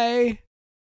 Bye-bye.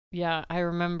 Yeah, I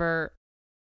remember,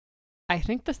 I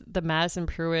think the Madison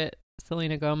Pruitt,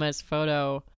 Selena Gomez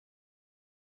photo,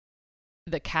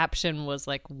 the caption was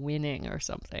like winning or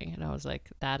something. And I was like,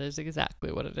 that is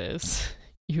exactly what it is.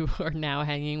 You are now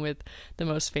hanging with the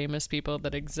most famous people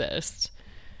that exist.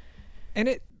 And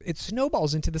it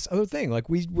snowballs into this other thing like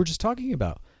we were just talking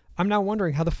about. I'm now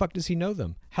wondering, how the fuck does he know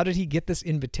them? How did he get this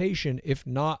invitation if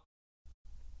not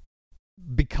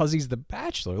because he's the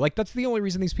Bachelor? Like, that's the only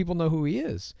reason these people know who he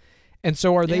is. And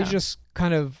so are they just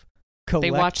kind of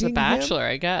collecting They watch The him? Bachelor,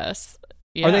 I guess.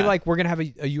 Yeah. Are they like, we're going to have a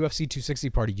UFC 260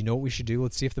 party. You know what we should do?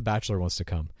 Let's see if the Bachelor wants to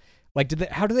come. Like,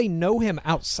 how do they know him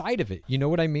outside of it? You know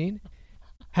what I mean?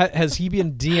 Has he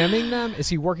been DMing them? Is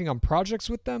he working on projects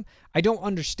with them? I don't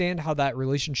understand how that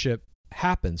relationship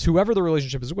happens, whoever the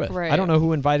relationship is with. Right. I don't know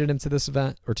who invited him to this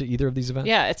event or to either of these events.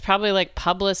 Yeah, it's probably like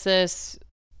publicists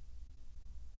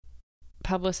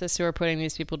who are putting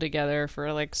these people together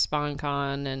for like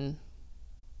SpawnCon and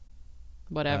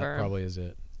whatever. That probably is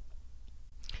it.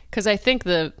 Because I think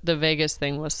the Vegas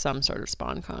thing was some sort of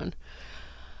SpawnCon.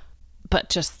 But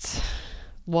just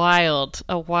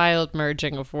a wild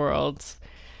merging of worlds.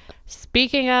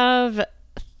 Speaking of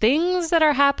things that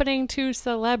are happening to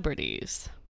celebrities,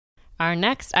 our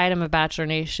next item of Bachelor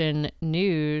Nation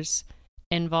news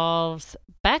involves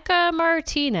Becca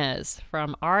Martinez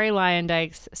from Ari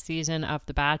Lyondike's season of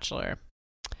The Bachelor.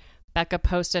 Becca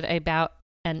posted about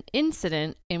an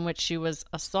incident in which she was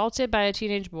assaulted by a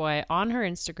teenage boy on her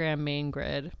Instagram main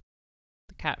grid.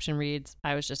 The caption reads,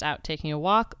 "I was just out taking a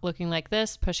walk, looking like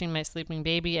this, pushing my sleeping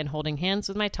baby and holding hands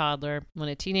with my toddler, when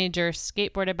a teenager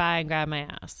skateboarded by and grabbed my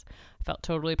ass. I felt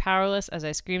totally powerless as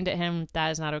I screamed at him,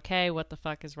 'That is not okay. What the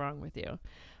fuck is wrong with you?'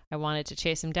 I wanted to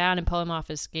chase him down and pull him off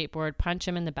his skateboard, punch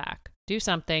him in the back. Do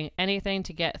something, anything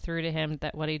to get through to him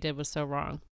that what he did was so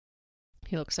wrong.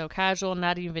 He looked so casual,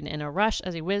 not even in a rush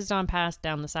as he whizzed on past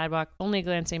down the sidewalk, only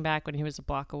glancing back when he was a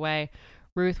block away.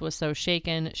 Ruth was so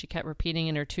shaken. She kept repeating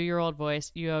in her 2-year-old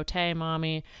voice, 'You okay,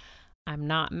 mommy?' I'm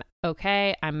not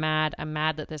okay. I'm mad. I'm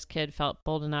mad that this kid felt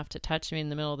bold enough to touch me in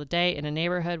the middle of the day in a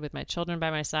neighborhood with my children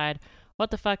by my side.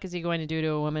 What the fuck is he going to do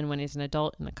to a woman when he's an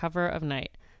adult in the cover of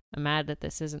night? I'm mad that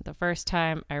this isn't the first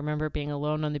time. I remember being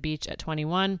alone on the beach at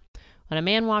 21. When a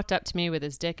man walked up to me with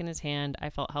his dick in his hand, I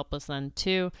felt helpless then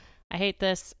too. I hate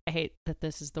this. I hate that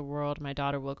this is the world my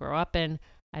daughter will grow up in.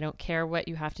 I don't care what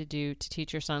you have to do to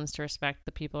teach your sons to respect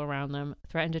the people around them.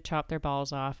 Threaten to chop their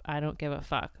balls off. I don't give a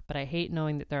fuck. But I hate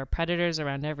knowing that there are predators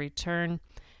around every turn,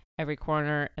 every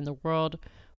corner, and the world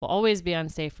will always be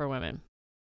unsafe for women."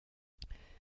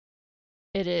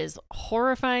 It is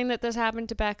horrifying that this happened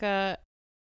to Becca.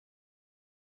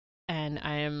 and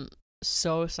I am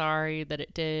so sorry that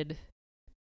it did.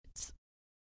 It's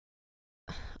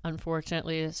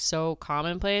unfortunately so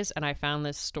commonplace, and I found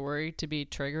this story to be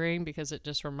triggering because it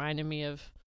just reminded me of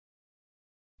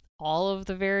all of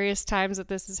the various times that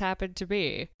this has happened to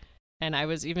me. And I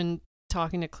was even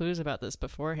talking to Clues about this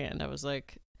beforehand. I was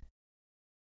like,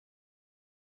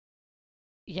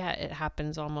 yeah, it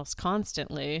happens almost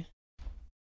constantly,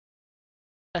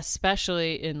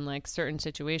 especially in like certain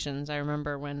situations. I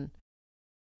remember when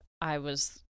I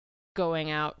was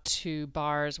going out to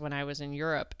bars when I was in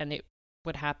Europe, and it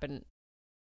would happen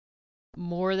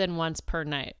more than once per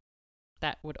night.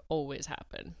 That would always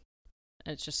happen.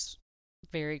 It's just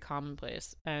very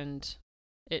commonplace, and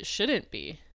it shouldn't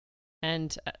be.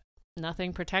 And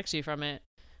nothing protects you from it.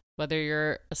 Whether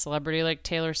you're a celebrity like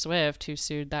Taylor Swift, who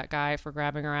sued that guy for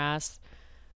grabbing her ass,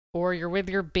 or you're with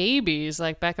your babies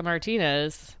like Becca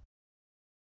Martinez,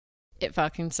 it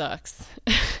fucking sucks.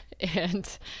 And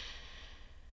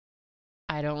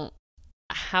I don't.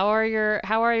 How are your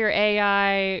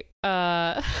AI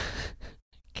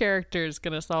characters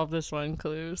gonna solve this one,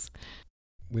 Clues?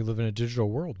 We live in a digital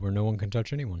world where no one can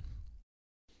touch anyone.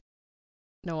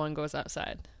 No one goes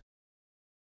outside.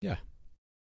 Yeah.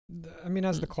 I mean,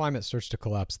 as the climate starts to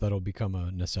collapse, that'll become a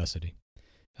necessity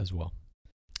as well.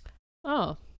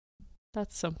 Oh,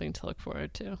 that's something to look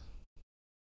forward to.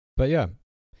 But yeah,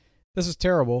 this is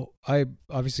terrible. I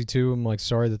obviously, too, am like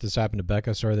sorry that this happened to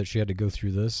Becca. Sorry that she had to go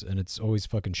through this. And it's always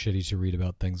fucking shitty to read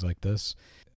about things like this.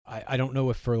 I don't know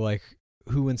if for like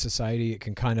who in society it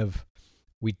can kind of,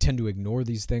 we tend to ignore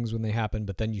these things when they happen,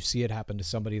 but then you see it happen to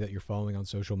somebody that you're following on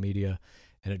social media,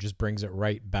 and it just brings it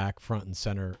right back front and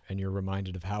center, and you're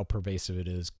reminded of how pervasive it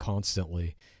is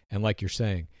constantly. And like you're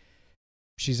saying,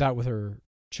 she's out with her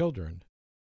children,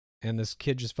 and this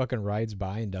kid just fucking rides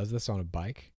by and does this on a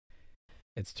bike.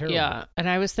 It's terrible. Yeah, and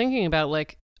I was thinking about,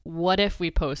 like, what if we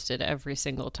posted every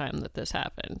single time that this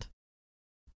happened?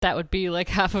 That would be like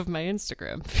half of my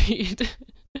Instagram feed.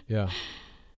 Yeah.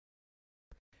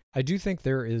 I do think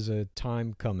there is a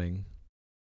time coming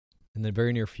in the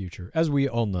very near future. As we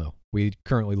all know, we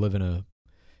currently live in a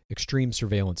extreme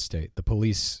surveillance state. The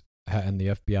police and the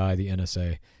FBI, the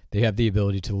NSA, they have the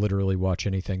ability to literally watch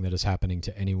anything that is happening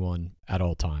to anyone at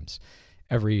all times.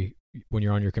 When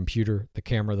you're on your computer, the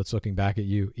camera that's looking back at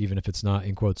you, even if it's not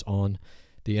in quotes on,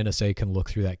 the NSA can look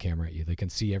through that camera at you. They can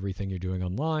see everything you're doing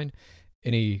online,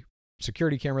 any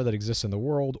security camera that exists in the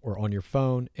world or on your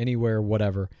phone, anywhere,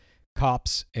 whatever.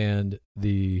 Cops and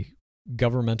the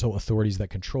governmental authorities that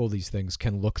control these things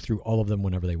can look through all of them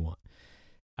whenever they want.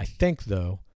 I think,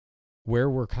 though, where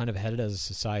we're kind of headed as a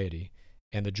society,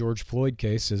 and the George Floyd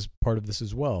case is part of this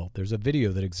as well. There's a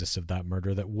video that exists of that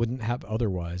murder that wouldn't have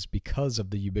otherwise because of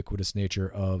the ubiquitous nature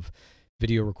of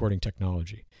video recording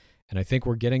technology. And I think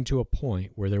we're getting to a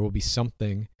point where there will be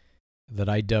something that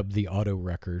I dubbed the auto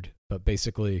record, but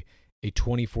basically a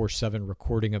 24/7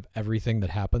 recording of everything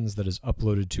that happens that is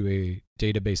uploaded to a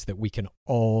database that we can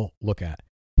all look at,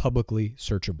 publicly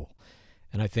searchable.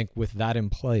 And I think with that in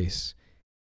place,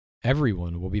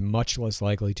 everyone will be much less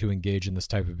likely to engage in this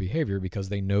type of behavior because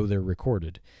they know they're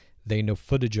recorded. They know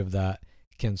footage of that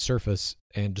can surface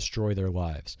and destroy their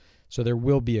lives. So there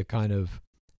will be a kind of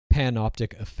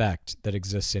panoptic effect that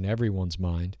exists in everyone's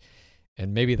mind.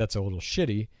 And maybe that's a little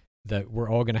shitty that we're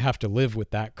all going to have to live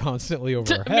with that constantly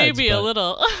over our heads. Maybe a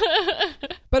little.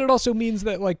 But it also means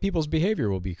that like people's behavior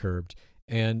will be curbed.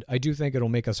 And I do think it'll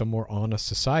make us a more honest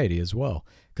society as well.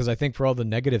 Because I think for all the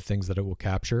negative things that it will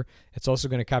capture, it's also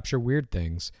going to capture weird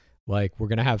things. Like we're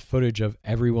going to have footage of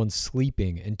everyone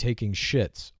sleeping and taking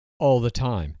shits all the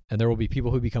time. And there will be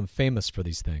people who become famous for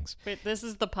these things. Wait, this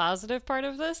is the positive part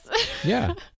of this?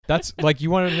 Yeah. That's like, you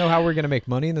want to know how we're going to make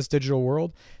money in this digital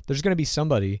world? There's going to be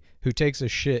somebody who takes a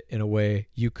shit in a way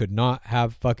you could not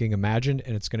have fucking imagined,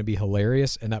 and it's going to be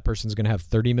hilarious. And that person's going to have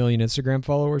 30 million Instagram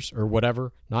followers or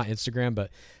whatever, not Instagram, but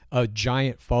a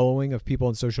giant following of people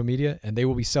on social media. And they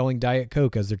will be selling Diet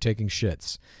Coke as they're taking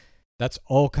shits. That's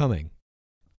all coming.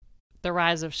 The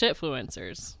rise of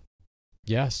shitfluencers.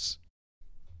 Yes.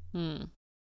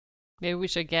 Maybe we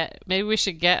should get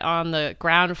on the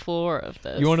ground floor of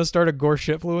this. You want to start a Gore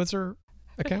Shitfluencer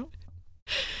account?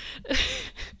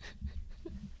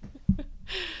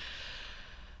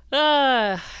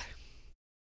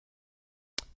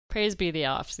 Praise be the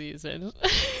off season.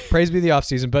 Praise be the off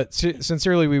season. But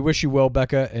sincerely, we wish you well,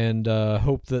 Becca, and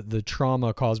hope that the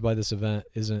trauma caused by this event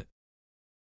isn't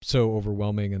so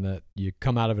overwhelming and that you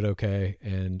come out of it okay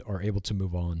and are able to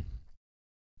move on.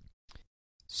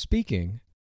 Speaking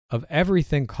of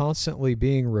everything constantly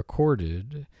being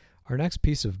recorded, Our next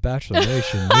piece of Bachelor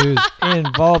Nation news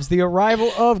involves the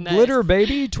arrival of Nice. Glitter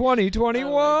Baby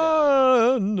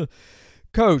 2021.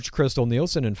 Coach Crystal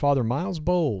Nielsen and Father Miles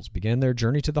Bowles began their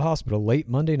journey to the hospital late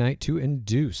Monday night to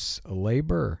induce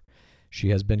labor. She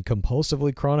has been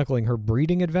compulsively chronicling her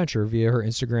breeding adventure via her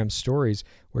Instagram stories,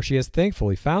 where she has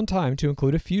thankfully found time to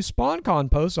include a few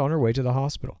SpawnCon posts on her way to the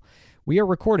hospital. We are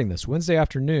recording this Wednesday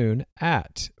afternoon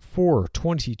at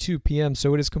 4:22 p.m.,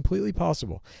 so it is completely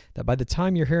possible that by the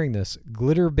time you're hearing this,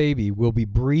 Glitter Baby will be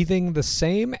breathing the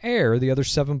same air the other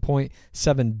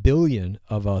 7.7 billion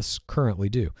of us currently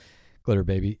do. Glitter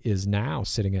Baby is now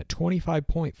sitting at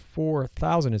 25.4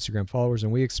 thousand Instagram followers,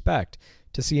 and we expect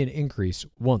to see an increase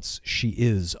once she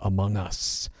is among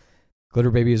us. Glitter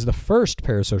Baby is the first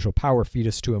parasocial power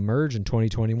fetus to emerge in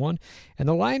 2021, and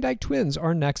the Lyondike twins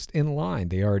are next in line.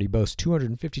 They already boast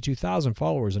 252,000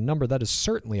 followers, a number that is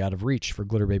certainly out of reach for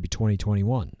Glitter Baby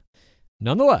 2021.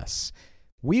 Nonetheless,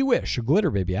 we wish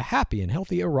Glitter Baby a happy and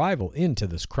healthy arrival into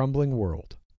this crumbling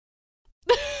world.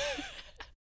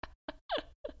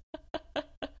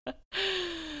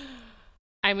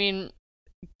 I mean,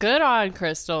 good on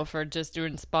Crystal for just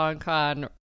doing SpawnCon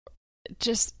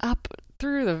just up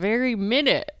through the very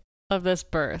minute of this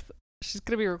birth. She's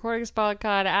going to be recording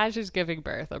SpawnCon as she's giving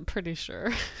birth, I'm pretty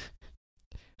sure.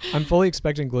 I'm fully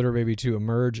expecting Glitter Baby to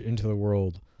emerge into the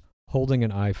world holding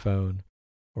an iPhone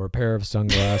or a pair of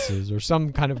sunglasses or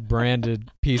some kind of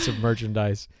branded piece of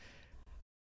merchandise.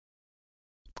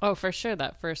 Oh, for sure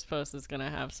that first post is going to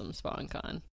have some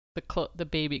SpawnCon. The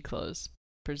baby clothes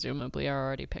presumably are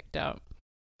already picked out.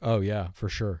 Oh, yeah, for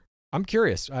sure. I'm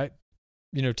curious.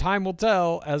 Time will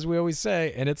tell, as we always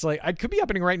say, and it's like, it could be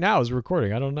happening right now as we're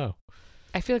recording. I don't know.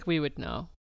 I feel like we would know.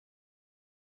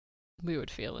 We would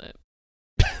feel it.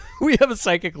 We have a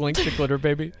psychic link to Glitter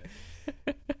Baby.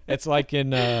 It's like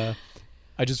in, I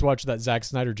just watched that Zack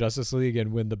Snyder Justice League,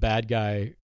 and when the bad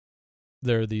guy,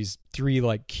 there are these 3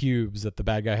 like cubes that the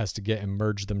bad guy has to get and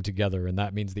merge them together, and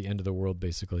that means the end of the world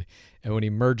basically. And when he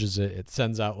merges it, it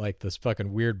sends out like this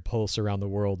fucking weird pulse around the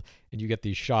world, and you get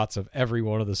these shots of every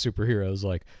one of the superheroes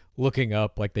like looking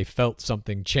up like they felt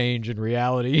something change in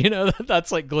reality.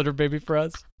 That's like Glitter Baby for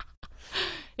us.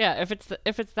 Yeah,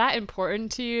 if it's that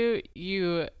important to you,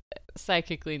 you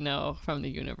psychically know from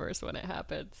the universe when it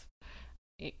happens.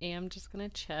 I'm just gonna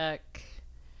check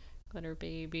Glitter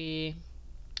Baby.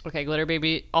 Okay, Glitter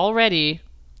Baby already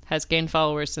has gained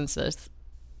followers since this.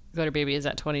 Glitter Baby is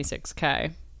at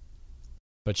 26K.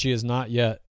 But she is not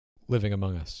yet living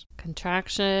among us.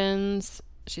 Contractions.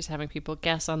 She's having people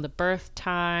guess on the birth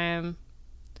time.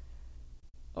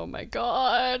 Oh my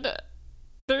god.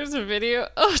 There's a video.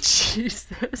 Oh,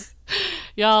 Jesus.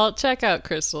 Y'all, check out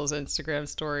Crystal's Instagram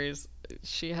stories.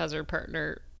 She has her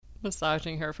partner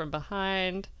massaging her from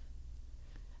behind.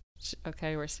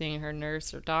 Okay, we're seeing her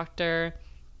nurse or doctor.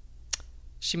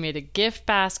 She made a gift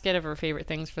basket of her favorite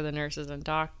things for the nurses and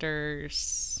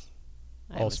doctors.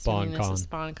 All SpawnCon. This is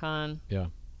SpawnCon. Yeah.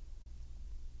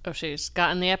 Oh, she's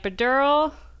gotten the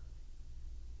epidural.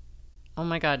 Oh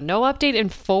my god, no update in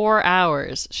 4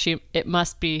 hours. It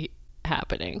must be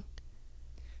happening.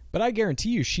 But I guarantee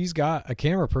you she's got a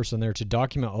camera person there to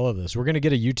document all of this. We're going to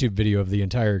get a YouTube video of the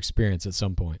entire experience at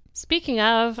some point. Speaking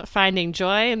of finding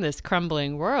joy in this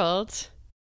crumbling world,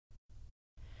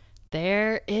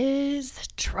 there is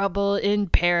trouble in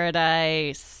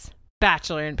paradise.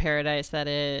 Bachelor in Paradise, that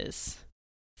is.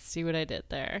 See what I did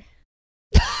there?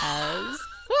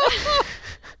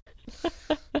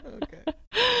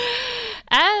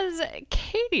 As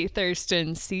Katie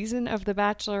Thurston's season of The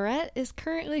Bachelorette is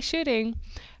currently shooting,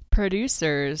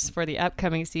 producers for the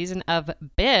upcoming season of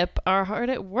BIP are hard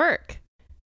at work,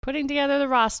 putting together the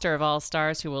roster of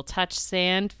all-stars who will touch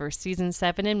sand for season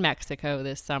 7 in Mexico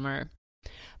this summer.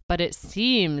 But it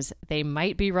seems they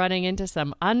might be running into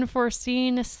some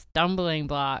unforeseen stumbling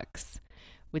blocks.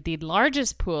 With the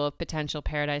largest pool of potential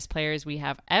Paradise players we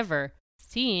have ever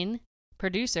seen,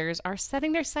 producers are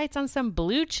setting their sights on some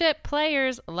blue-chip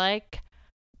players like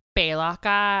Baylock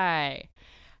Eye,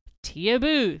 Tia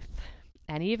Booth,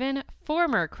 and even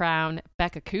former Crown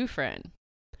Becca Kufrin.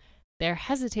 Their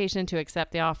hesitation to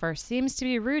accept the offer seems to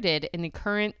be rooted in the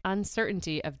current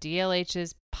uncertainty of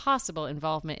DLH's possible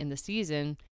involvement in the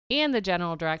season and the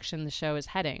general direction the show is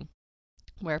heading,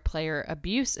 where player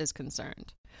abuse is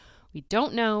concerned. We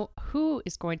don't know who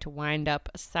is going to wind up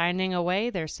signing away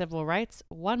their civil rights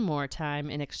one more time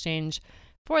in exchange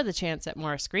for the chance at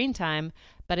more screen time,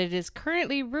 but it is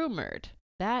currently rumored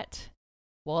that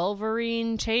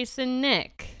Wolverine chasing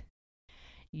Nick,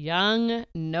 young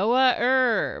Noah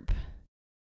Erb,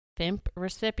 FIMP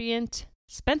recipient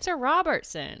Spencer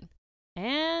Robertson,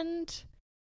 and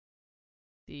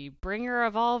the bringer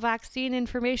of all vaccine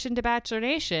information to Bachelor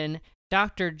Nation,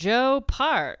 Dr. Joe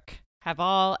Park, have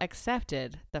all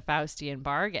accepted the Faustian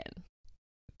bargain.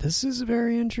 This is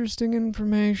very interesting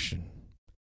information.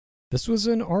 This was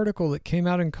an article that came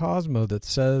out in Cosmo that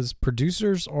says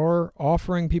producers are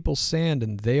offering people sand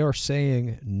and they are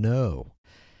saying no.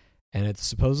 And it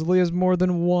supposedly is more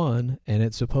than one, and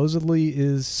it supposedly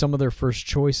is some of their first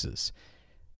choices.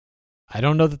 I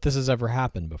don't know that this has ever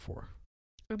happened before.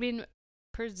 I mean,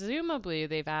 presumably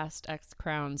they've asked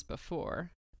ex-crowns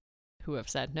before who have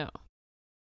said no.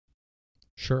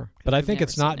 Sure. But I think never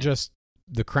it's not seen it. just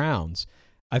the crowns.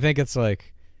 I think it's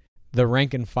like the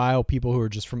rank and file people who are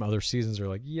just from other seasons are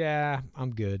like, yeah,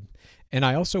 I'm good. And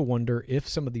I also wonder if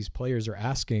some of these players are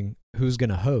asking who's going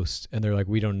to host, and they're like,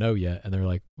 we don't know yet. And they're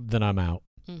like, then I'm out.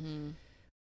 Mm-hmm.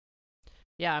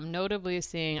 Yeah, I'm notably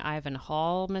seeing Ivan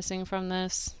Hall missing from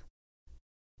this.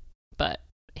 But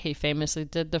he famously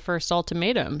did the first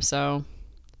ultimatum, so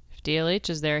if DLH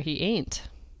is there, he ain't.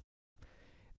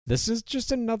 This is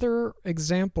just another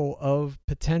example of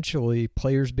potentially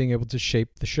players being able to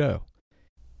shape the show.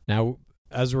 Now,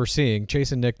 as we're seeing,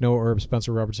 Chase and Nick, Noah Erb,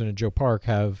 Spencer Robertson, and Joe Park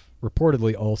have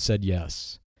reportedly all said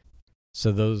yes.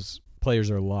 So those players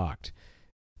are locked.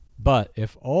 But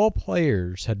if all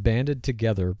players had banded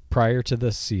together prior to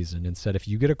this season and said, if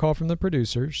you get a call from the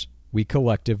producers, we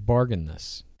collective bargain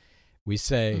this. We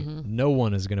say no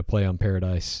one is going to play on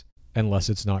Paradise unless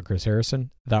it's not Chris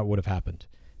Harrison, that would have happened.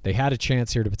 They had a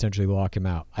chance here to potentially lock him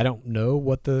out. I don't know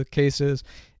what the case is.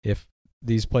 If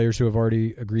these players who have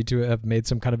already agreed to it have made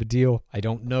some kind of a deal, I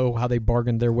don't know how they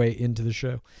bargained their way into the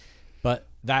show. But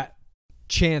that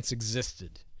chance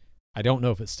existed. I don't know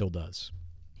if it still does.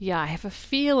 Yeah, I have a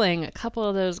feeling a couple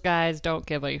of those guys don't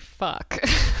give a fuck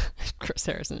if Chris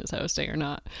Harrison is hosting or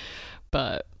not.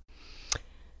 But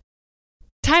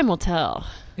time will tell.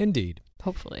 Indeed.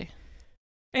 Hopefully.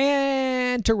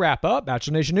 And to wrap up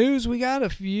Bachelor Nation News, we got a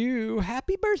few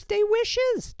happy birthday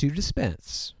wishes to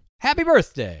dispense. Happy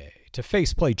birthday to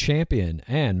Faceplay champion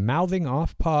and Mouthing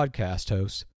Off podcast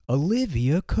host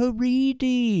Olivia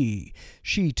Caridi.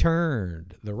 She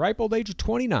turned the ripe old age of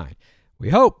 29. We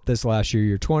hope this last year,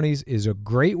 your 20s, is a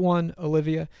great one,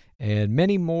 Olivia, and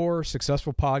many more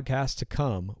successful podcasts to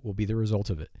come will be the result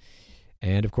of it.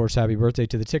 And, of course, happy birthday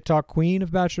to the TikTok queen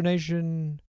of Bachelor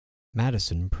Nation,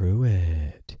 Madison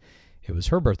Pruitt. It was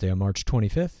her birthday on March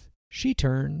 25th. She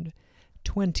turned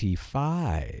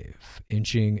 25,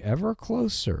 inching ever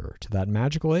closer to that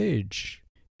magical age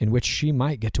in which she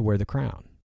might get to wear the crown.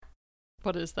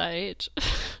 What is that age?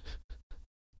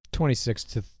 26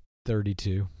 to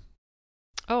 32.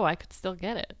 Oh, I could still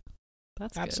get it.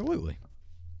 That's Absolutely.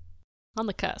 good. On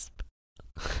the cusp.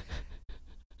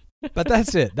 But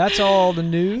that's it. That's all the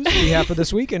news we have for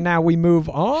this week. And now we move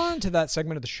on to that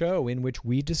segment of the show in which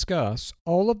we discuss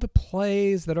all of the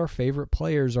plays that our favorite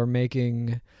players are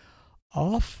making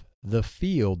off the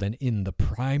field and in the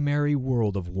primary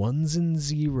world of ones and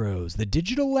zeros, the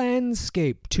digital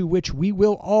landscape to which we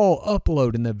will all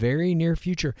upload in the very near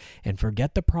future and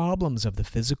forget the problems of the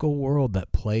physical world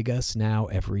that plague us now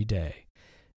every day.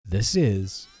 This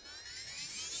is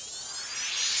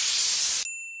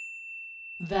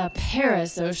the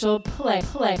parasocial play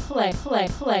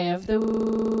of the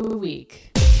week.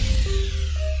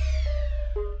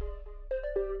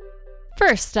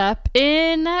 First up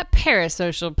in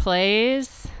parasocial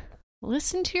plays,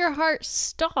 Listen to Your Heart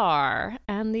star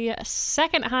and the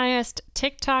second highest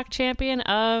TikTok champion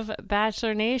of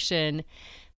Bachelor Nation,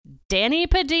 Danny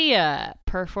Padilla,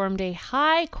 performed a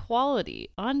high-quality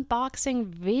unboxing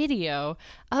video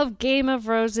of Game of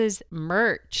Roses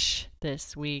merch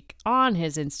this week on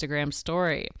his Instagram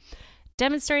story,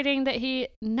 demonstrating that he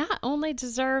not only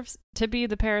deserves to be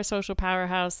the parasocial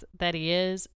powerhouse that he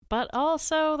is, but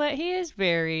also that he is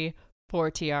very for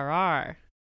TRR.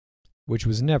 which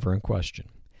was never in question.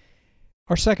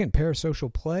 Our second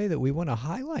parasocial play that we want to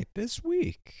highlight this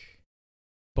week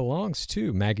belongs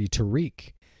to Maggie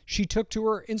Tariq. She took to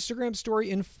her Instagram story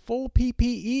in full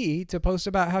PPE to post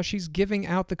about how she's giving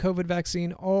out the COVID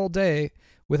vaccine all day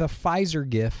with a Pfizer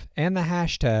gif and the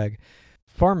hashtag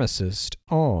pharmacist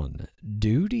on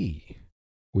duty.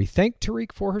 We thank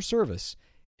Tariq for her service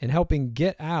in helping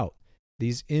get out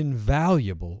these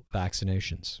invaluable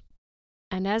vaccinations.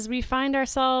 And as we find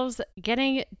ourselves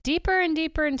getting deeper and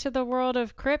deeper into the world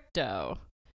of crypto,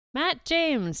 Matt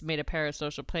James made a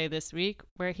parasocial play this week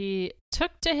where he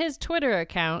took to his Twitter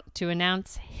account to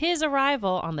announce his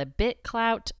arrival on the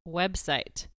BitClout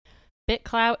website.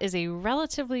 BitClout is a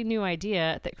relatively new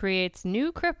idea that creates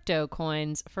new crypto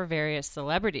coins for various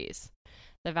celebrities.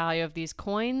 The value of these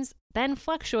coins then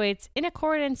fluctuates in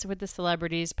accordance with the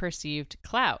celebrity's perceived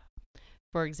clout.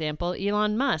 For example,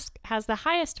 Elon Musk has the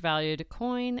highest valued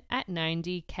coin at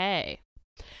 $90K.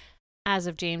 As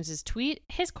of James's tweet,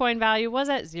 his coin value was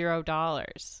at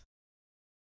 $0.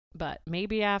 But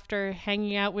maybe after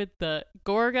hanging out with the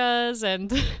Gorgas and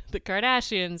the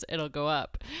Kardashians, it'll go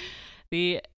up.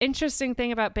 The interesting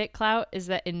thing about BitClout is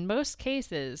that in most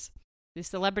cases, the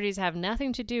celebrities have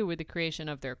nothing to do with the creation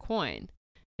of their coin.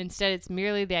 Instead, it's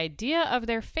merely the idea of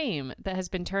their fame that has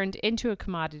been turned into a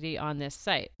commodity on this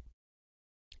site.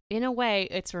 In a way,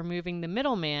 it's removing the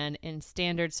middleman in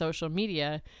standard social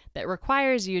media that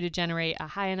requires you to generate a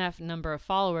high enough number of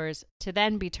followers to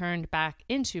then be turned back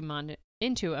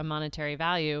into a monetary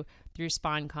value through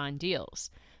SpawnCon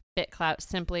deals. BitClout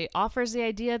simply offers the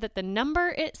idea that the number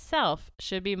itself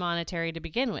should be monetary to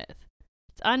begin with.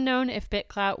 It's unknown if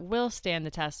BitClout will stand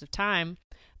the test of time,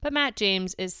 but Matt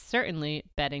James is certainly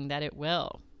betting that it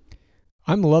will.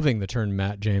 I'm loving the turn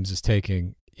Matt James is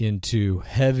taking into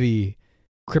heavy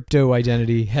crypto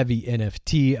identity, heavy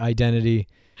NFT identity.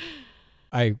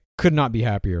 I could not be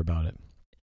happier about it.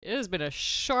 It has been a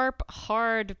sharp,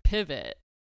 hard pivot.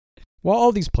 While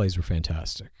all these plays were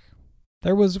fantastic,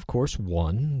 there was, of course,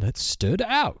 one that stood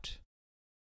out.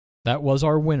 That was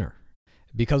our winner.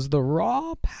 Because the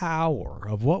raw power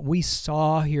of what we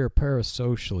saw here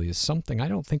parasocially is something I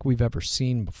don't think we've ever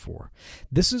seen before.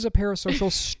 This is a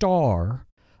parasocial star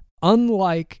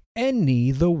unlike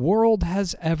any the world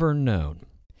has ever known.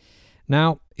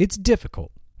 Now, it's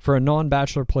difficult for a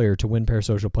non-Bachelor player to win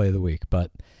Parasocial Play of the Week,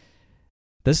 but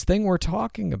this thing we're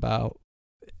talking about,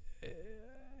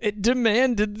 it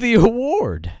demanded the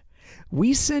award.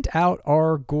 We sent out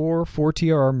our Gore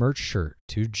 4TRR merch shirt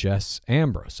to Jess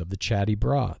Ambrose of the Chatty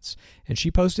Broads, and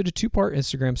she posted a 2-part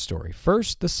Instagram story.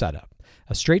 First, the setup,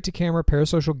 a straight-to-camera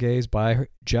parasocial gaze by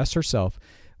Jess herself,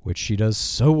 which she does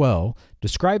so well,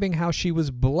 describing how she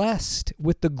was blessed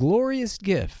with the glorious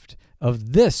gift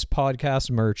of this podcast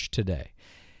merch today.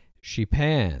 She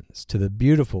pans to the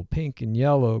beautiful pink and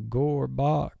yellow Gore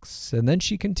box, and then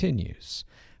she continues,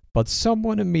 but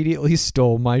someone immediately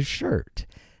stole my shirt.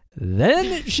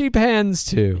 Then she pans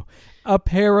to a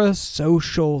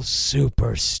parasocial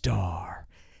superstar,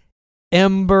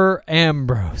 Ember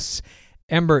Ambrose.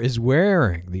 Ember is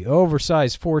wearing the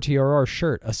oversized 4TRR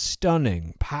shirt, a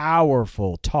stunning,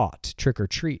 powerful taut trick or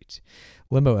treat.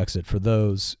 Limbo exit for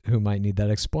those who might need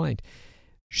that explained.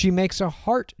 She makes a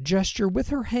heart gesture with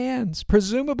her hands,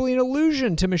 presumably an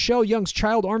allusion to Michelle Young's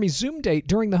Child Army Zoom date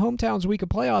during the Hometowns week of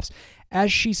playoffs,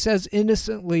 as she says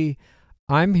innocently,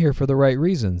 I'm here for the right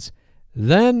reasons.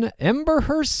 Then Ember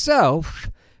herself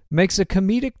makes a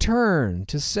comedic turn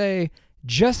to say,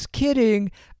 just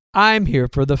kidding, I'm here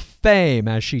for the fame,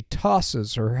 as she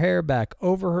tosses her hair back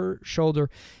over her shoulder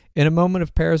in a moment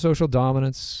of parasocial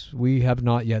dominance we have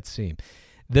not yet seen.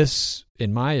 This,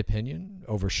 in my opinion,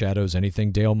 overshadows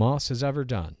anything Dale Moss has ever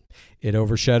done. It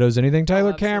overshadows anything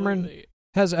Tyler Cameron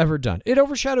has ever done. It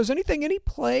overshadows anything any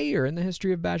player in the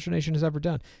history of Bachelor Nation has ever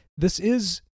done. This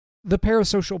is the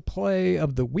parasocial play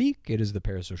of the week. It is the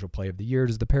parasocial play of the year.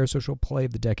 It is the parasocial play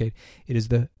of the decade. It is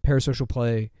the parasocial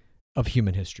play of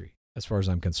human history, as far as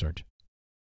I'm concerned.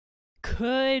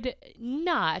 Could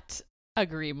not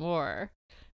agree more.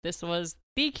 This was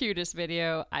the cutest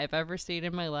video I've ever seen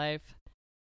in my life.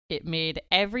 It made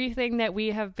everything that we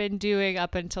have been doing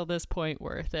up until this point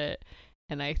worth it.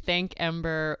 And I thank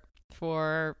Ember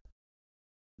for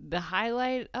the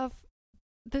highlight of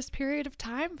this period of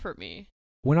time for me.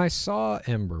 When I saw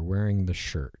Ember wearing the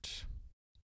shirt,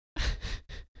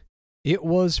 it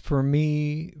was, for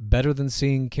me, better than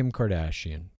seeing Kim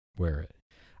Kardashian wear it.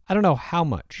 I don't know how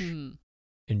much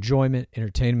enjoyment,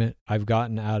 entertainment I've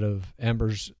gotten out of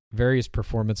Ember's various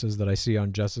performances that I see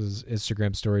on Jess's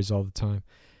Instagram stories all the time.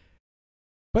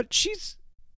 But she's,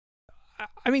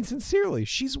 I mean, sincerely,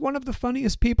 she's one of the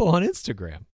funniest people on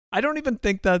Instagram. I don't even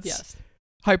think that's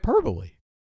hyperbole.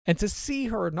 And to see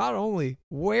her not only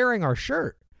wearing our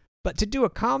shirt, but to do a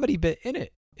comedy bit in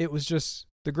it, it was just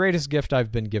the greatest gift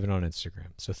I've been given on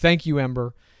Instagram. So thank you,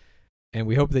 Ember. And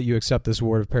we hope that you accept this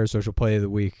award of Parasocial Play of the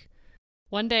Week.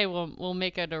 One day we'll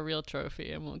make it a real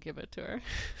trophy and we'll give it to her.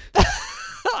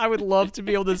 I would love to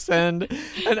be able to send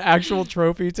an actual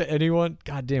trophy to anyone.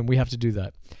 God damn, we have to do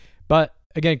that. But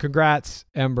again, congrats,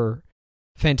 Ember.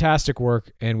 Fantastic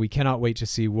work, and we cannot wait to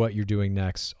see what you're doing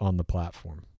next on the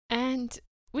platform. And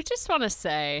we just want to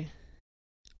say,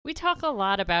 we talk a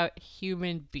lot about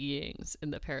human beings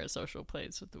in the Parasocial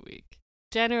Plays of the Week.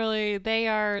 Generally, they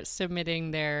are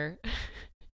submitting their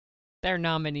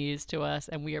nominees to us,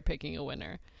 and we are picking a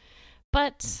winner.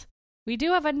 But we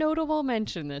do have a notable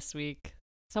mention this week.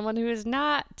 Someone who is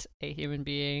not a human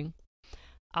being.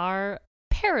 Our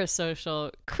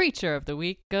parasocial creature of the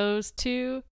week goes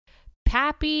to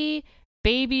Pappy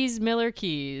Babies Miller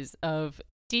Keys of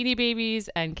Deanie Babies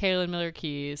and Kaylin Miller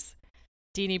Keys.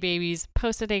 Deanie Babies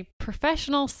posted a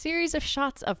professional series of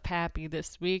shots of Pappy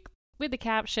this week with the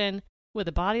caption, "With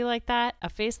a body like that, a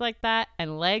face like that,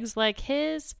 and legs like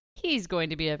his, he's going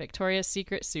to be a Victoria's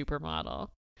Secret supermodel."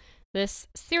 This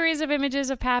series of images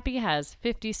of Pappy has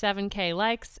 57K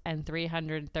likes and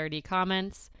 330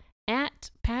 comments.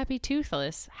 At Pappy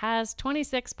Toothless has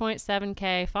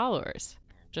 26.7K followers,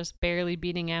 just barely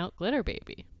beating out Glitter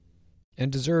Baby.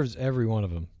 And deserves every one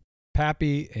of them.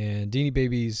 Pappy and Deanie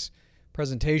Babies'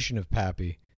 presentation of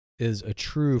Pappy is a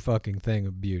true fucking thing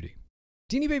of beauty.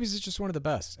 Deanie Babies is just one of the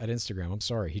best at Instagram. I'm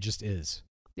sorry, he just is.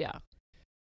 Yeah.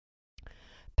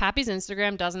 Pappy's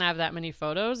Instagram doesn't have that many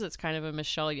photos. It's kind of a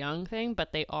Michelle Young thing,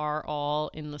 but they are all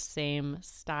in the same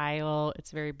style.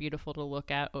 It's very beautiful to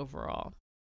look at overall.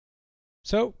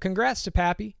 So, congrats to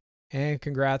Pappy, and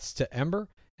congrats to Ember.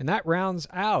 And that rounds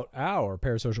out our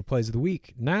Parasocial Plays of the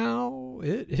Week. Now,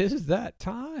 it is that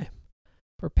time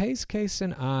for Pace Case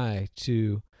and I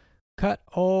to cut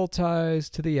all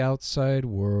ties to the outside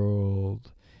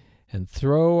world and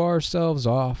throw ourselves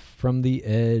off from the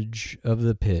edge of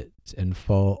the pit and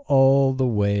fall all the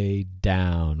way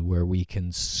down where we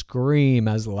can scream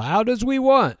as loud as we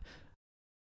want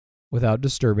without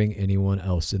disturbing anyone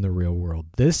else in the real world.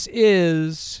 This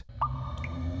is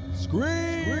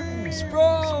Screams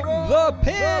from the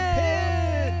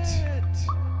Pit!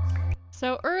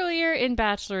 So earlier in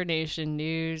Bachelor Nation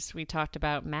news, we talked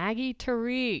about Maggie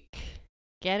Tariq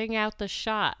getting out the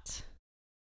shot,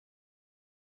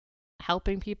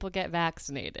 helping people get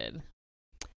vaccinated.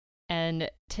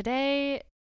 And today,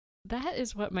 that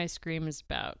is what my scream is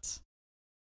about.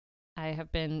 I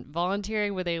have been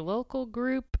volunteering with a local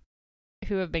group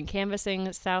who have been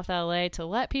canvassing South LA to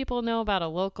let people know about a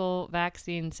local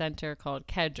vaccine center called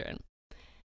Kedron.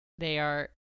 They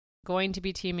are going to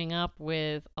be teaming up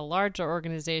with a larger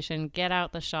organization, Get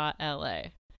Out the Shot LA.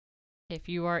 If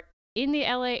you are in the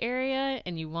LA area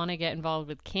and you want to get involved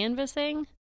with canvassing,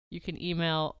 you can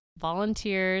email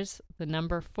volunteers,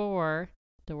 4,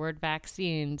 the word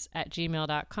vaccines,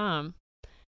 @gmail.com.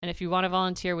 And if you want to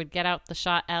volunteer with Get Out the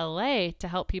Shot LA to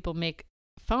help people make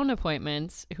phone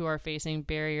appointments who are facing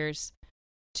barriers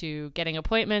to getting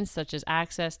appointments, such as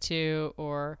access to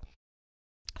or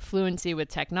fluency with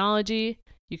technology,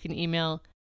 you can email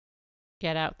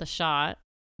getouttheshot,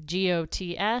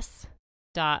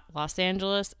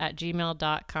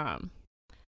 GOTS.LosAngeles@gmail.com.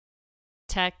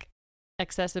 Tech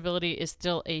accessibility is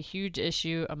still a huge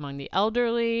issue among the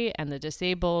elderly and the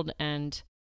disabled, and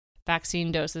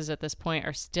vaccine doses at this point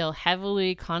are still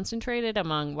heavily concentrated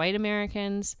among white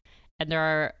Americans. And there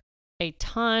are a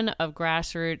ton of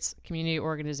grassroots community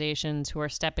organizations who are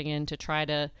stepping in to try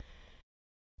to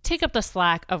take up the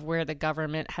slack of where the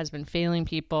government has been failing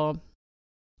people.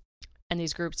 And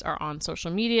these groups are on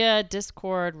social media,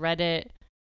 Discord, Reddit.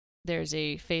 There's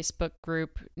a Facebook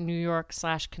group, New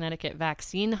York/Connecticut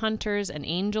Vaccine Hunters and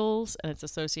Angels, and its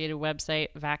associated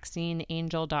website,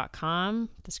 vaccineangel.com.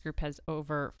 This group has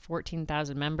over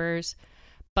 14,000 members.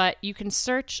 But you can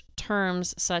search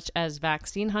terms such as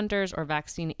vaccine hunters or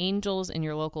vaccine angels in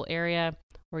your local area,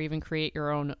 or even create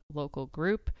your own local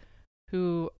group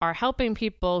who are helping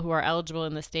people who are eligible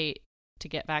in the state to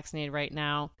get vaccinated right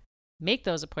now make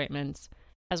those appointments,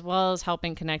 as well as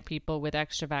helping connect people with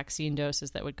extra vaccine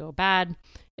doses that would go bad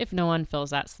if no one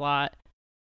fills that slot.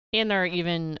 And there are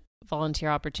even volunteer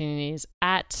opportunities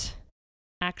at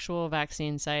actual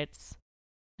vaccine sites.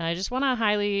 And I just want to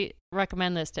highly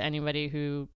recommend this to anybody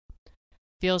who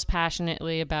feels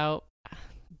passionately about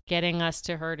getting us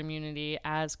to herd immunity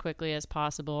as quickly as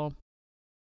possible.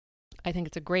 I think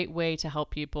it's a great way to help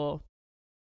people.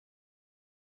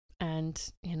 And,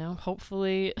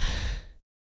 hopefully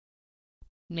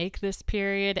make this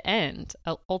period end.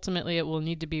 Ultimately, it will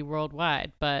need to be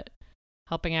worldwide, but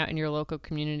helping out in your local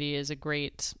community is a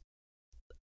great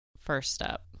first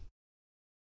step.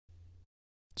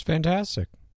 It's fantastic.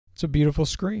 It's a beautiful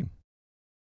scream.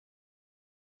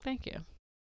 Thank you.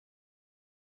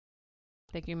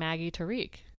 Thank you, Maggie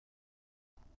Tariq.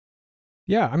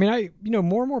 Yeah, I mean,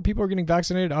 more and more people are getting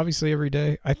vaccinated, obviously, every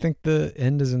day. I think the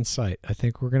end is in sight. I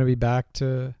think we're going to be back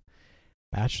to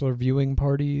Bachelor viewing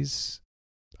parties,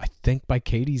 I think, by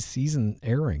Katie's season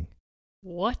airing.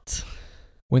 What?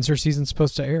 When's her season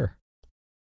supposed to air?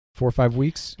 4 or 5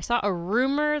 weeks? I saw a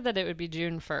rumor that it would be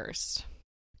June 1st.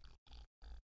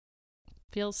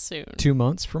 Feels soon. 2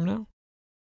 months from now?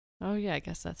 Oh, yeah, I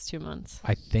guess that's 2 months.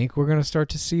 I think we're going to start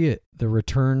to see it. The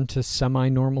return to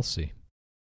semi-normalcy.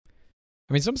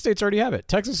 I mean, some states already have it.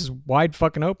 Texas is wide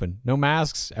fucking open. No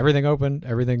masks, everything open,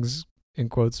 everything's, in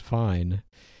quotes, fine.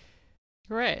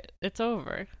 Right. It's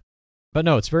over. But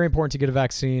no, it's very important to get a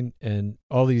vaccine, and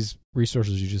all these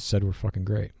resources you just said were fucking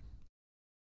great.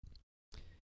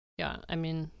 Yeah, I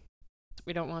mean,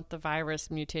 we don't want the virus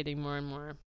mutating more and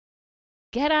more.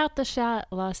 Get out the shot,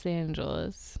 Los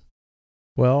Angeles.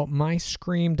 Well, my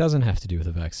scream doesn't have to do with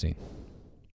a vaccine.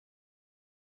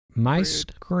 My Rude.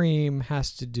 scream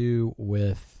has to do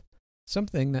with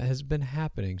something that has been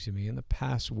happening to me in the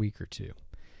past week or two.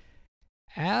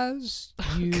 As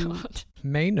you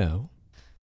may know,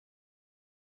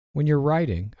 when you're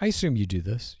writing, I assume you do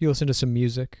this. You listen to some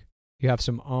music. You have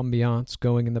some ambiance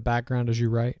going in the background as you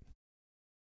write.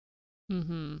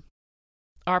 Mm-hmm.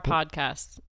 Our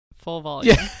podcast, full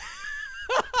volume. Yeah.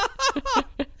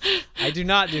 I do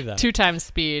not do that. 2 times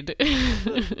speed.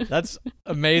 That's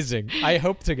amazing. I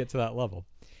hope to get to that level.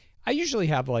 I usually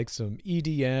have like some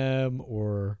EDM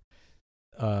or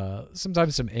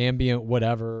sometimes some ambient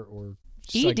whatever or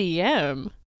just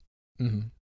EDM?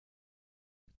 Mhm.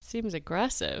 Seems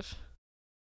aggressive.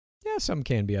 Yeah, some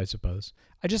can be, I suppose.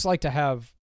 I just like to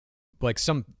have like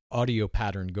some audio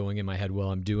pattern going in my head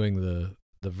while I'm doing the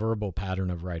verbal pattern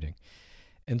of writing.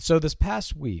 And so this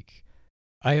past week,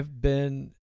 I have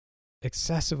been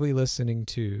excessively listening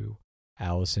to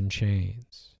Alice in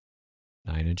Chains,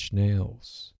 Nine Inch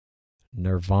Nails,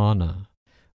 Nirvana,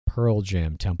 Pearl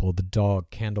Jam, Temple of the Dog,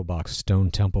 Candlebox,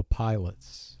 Stone Temple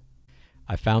Pilots.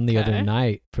 I found the other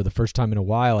night, for the first time in a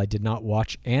while, I did not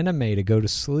watch anime to go to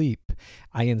sleep.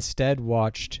 I instead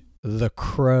watched The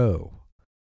Crow.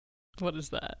 What is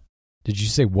that? Did you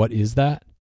say, what is that?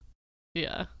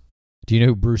 Yeah. Do you know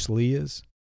who Bruce Lee is?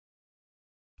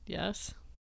 Yes.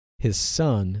 His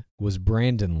son was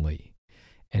Brandon Lee,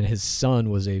 and his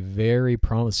son was a very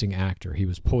promising actor. He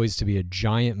was poised to be a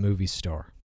giant movie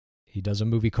star. He does a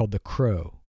movie called The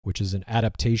Crow, which is an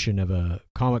adaptation of a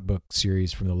comic book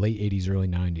series from the late 80s, early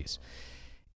 90s.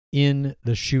 In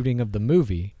the shooting of the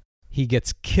movie, he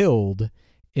gets killed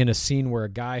in a scene where a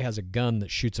guy has a gun that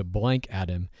shoots a blank at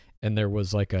him, and there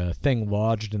was like a thing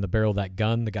lodged in the barrel of that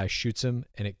gun. The guy shoots him,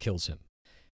 and it kills him.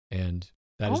 And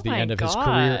that is the end of his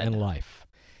career and life.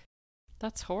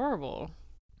 That's horrible.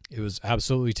 It was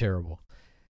absolutely terrible.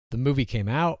 The movie came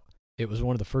out. It was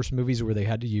one of the first movies where they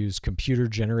had to use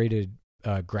computer-generated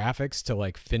graphics to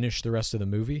like finish the rest of the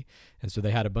movie. And so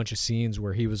they had a bunch of scenes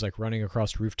where he was like running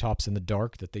across rooftops in the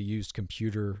dark that they used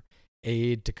computer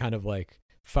aid to kind of like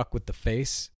fuck with the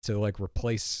face to like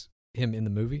replace him in the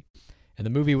movie. And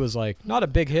the movie was like not a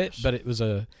big hit, but it was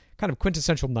a kind of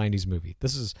quintessential 90s movie.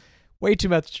 This is way too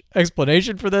much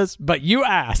explanation for this, but you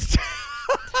asked.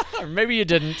 Or maybe you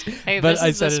didn't. Hey, but this I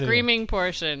is the said screaming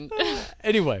portion.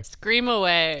 Anyway. Scream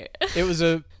away.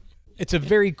 It's a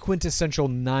very quintessential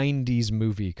 90s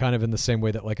movie, kind of in the same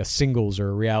way that like a Singles or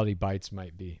a Reality Bites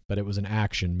might be, but it was an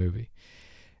action movie.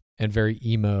 And very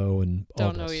emo and all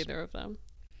Don't know this. either of them.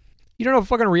 You don't know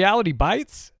fucking Reality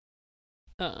Bites?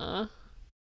 Vampires?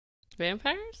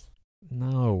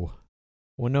 No.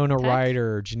 Winona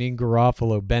Ryder, Janine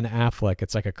Garofalo, Ben Affleck.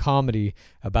 It's like a comedy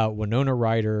about Winona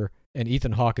Ryder, and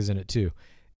Ethan Hawke is in it too.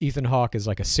 Ethan Hawke is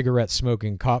like a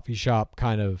cigarette-smoking, coffee shop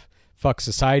kind of fuck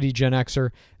society Gen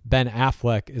Xer. Ben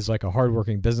Affleck is like a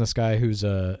hardworking business guy who's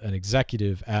an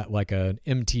executive at like an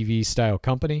MTV-style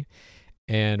company.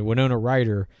 And Winona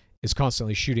Ryder is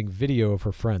constantly shooting video of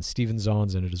her friends. Steven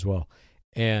Zahn's in it as well.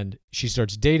 And she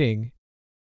starts dating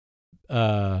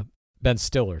Ben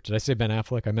Stiller. Did I say Ben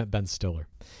Affleck? I meant Ben Stiller.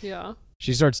 Yeah.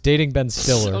 She starts dating Ben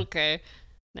Stiller. Okay.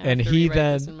 Now And I have to he rewrite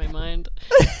then this in my mind.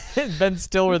 And Ben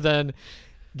Stiller then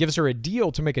gives her a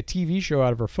deal to make a TV show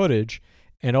out of her footage.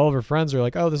 And all of her friends are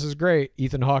like, oh, this is great.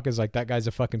 Ethan Hawke is like, that guy's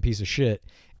a fucking piece of shit.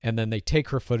 And then they take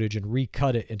her footage and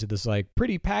recut it into this like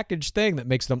pretty packaged thing that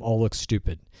makes them all look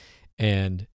stupid.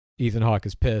 And Ethan Hawke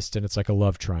is pissed, and it's like a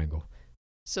love triangle.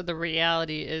 So the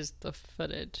reality is the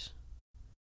footage.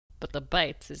 But the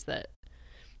bites is that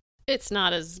it's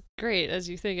not as great as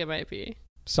you think it might be.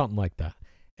 Something like that.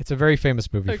 It's a very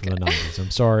famous movie from the 90s.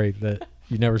 I'm sorry that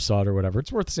you never saw it or whatever.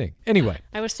 It's worth seeing. Anyway.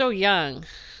 I was so young.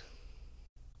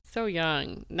 So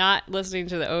young. Not listening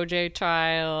to the OJ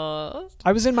trial.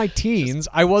 I was in my teens.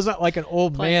 I wasn't like an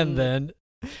old man then.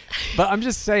 But I'm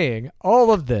just saying,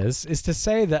 all of this is to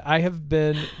say that I have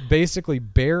been basically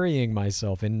burying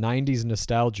myself in 90s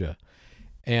nostalgia.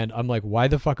 And I'm like, why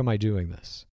the fuck am I doing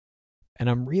this? And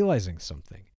I'm realizing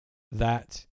something.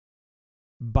 That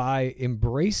by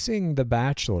embracing The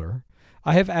Bachelor,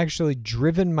 I have actually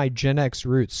driven my Gen X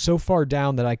roots so far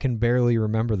down that I can barely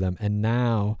remember them. And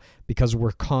now, because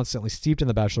we're constantly steeped in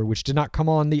The Bachelor, which did not come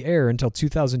on the air until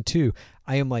 2002,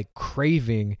 I am like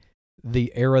craving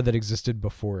the era that existed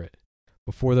before it,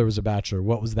 before there was a Bachelor.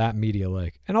 What was that media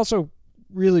like? And also,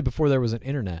 really, before there was an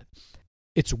internet.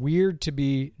 It's weird to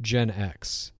be Gen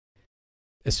X,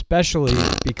 especially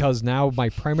because now my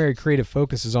primary creative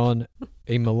focus is on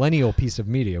a millennial piece of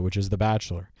media, which is The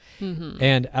Bachelor. Mm-hmm.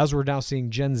 And as we're now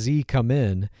seeing Gen Z come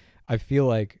in, I feel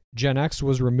like Gen X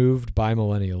was removed by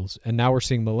millennials, and now we're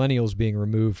seeing millennials being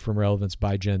removed from relevance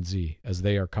by Gen Z as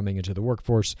they are coming into the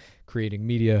workforce, creating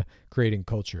media, creating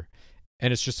culture.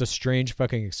 And it's just a strange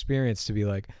fucking experience to be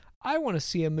like, I want to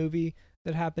see a movie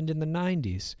that happened in the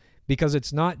 90s, because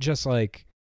it's not just like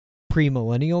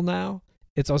pre-millennial now,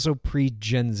 it's also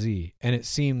pre-Gen Z, and it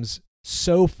seems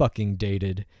so fucking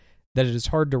dated that it is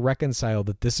hard to reconcile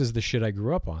that this is the shit I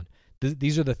grew up on.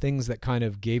 These are the things that kind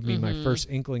of gave me my first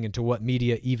inkling into what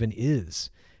media even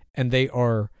is. And they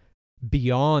are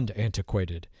beyond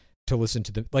antiquated to listen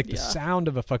to. The sound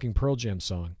of a fucking Pearl Jam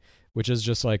song, which is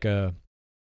just like a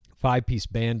 5-piece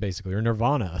band basically, or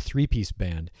Nirvana, a 3-piece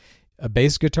band, a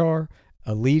bass guitar,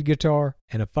 a lead guitar,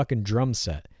 and a fucking drum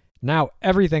set. Now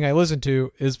everything I listen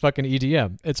to is fucking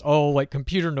EDM. It's all like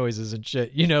computer noises and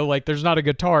shit, like there's not a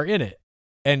guitar in it.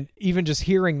 And even just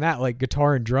hearing that, like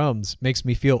guitar and drums, makes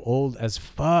me feel old as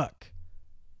fuck.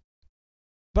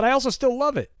 But I also still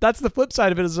love it. That's the flip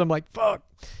side of it, is I'm like, fuck,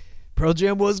 Pearl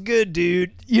Jam was good,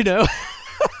 dude.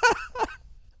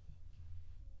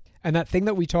 And that thing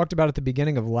that we talked about at the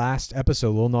beginning of last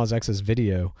episode, Lil Nas X's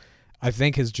video, I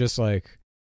think is just like,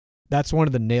 that's one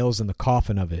of the nails in the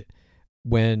coffin of it.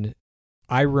 When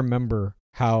I remember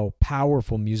how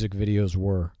powerful music videos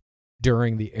were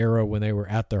during the era when they were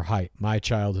at their height, my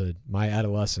childhood, my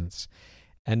adolescence.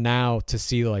 And now to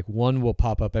see like one will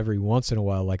pop up every once in a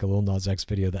while, like a Lil Nas X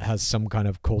video that has some kind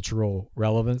of cultural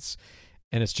relevance.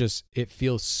 And it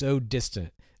feels so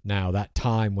distant now, that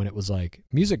time when it was like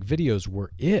music videos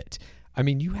were it. I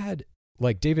mean, you had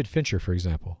like David Fincher, for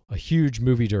example, a huge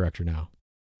movie director now.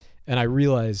 And I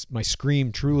realize my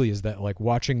scream truly is that like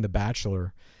watching The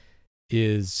Bachelor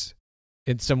is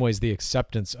in some ways the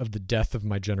acceptance of the death of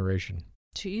my generation.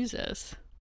 Jesus.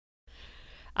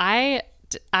 I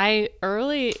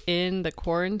early in the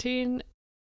quarantine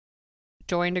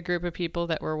joined a group of people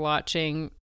that were watching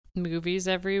movies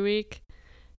every week,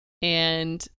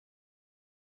 and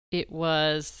it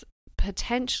was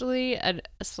potentially a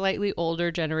slightly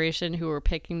older generation who were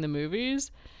picking the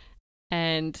movies,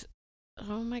 and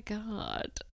oh my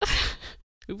god.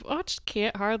 We watched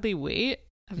Can't Hardly Wait.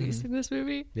 Have you seen this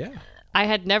movie? Yeah. I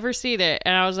had never seen it,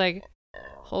 and I was like,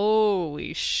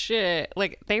 holy shit.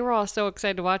 Like, they were all so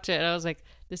excited to watch it, and I was like,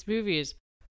 this movie is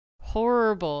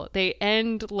horrible. They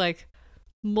end, like,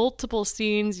 multiple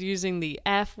scenes using the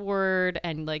F word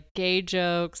and, like, gay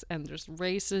jokes, and there's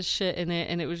racist shit in it,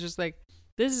 and it was just like,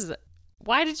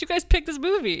 why did you guys pick this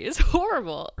movie? It's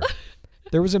horrible.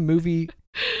 There was a movie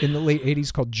in the late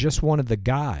 80s called Just One of the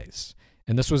Guys.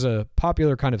 And this was a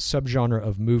popular kind of subgenre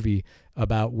of movie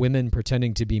about women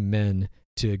pretending to be men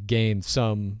to gain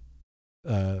some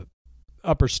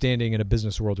upper standing in a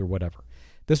business world or whatever.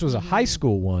 This was a high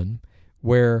school one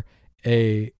where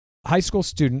a high school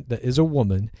student that is a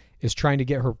woman is trying to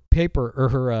get her paper or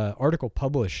her article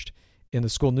published in the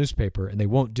school newspaper, and they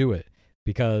won't do it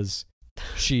because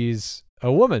she's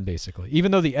a woman, basically,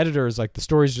 even though the editor is like, the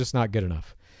story's just not good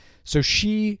enough. So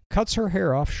she cuts her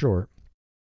hair off short,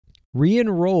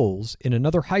 re-enrolls in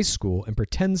another high school, and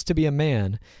pretends to be a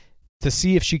man to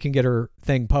see if she can get her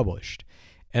thing published.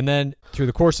 And then through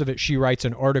the course of it, she writes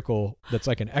an article that's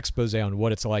like an expose on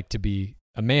what it's like to be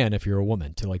a man if you're a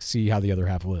woman, to like see how the other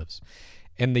half lives.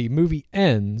 And the movie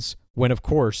ends when, of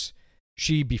course,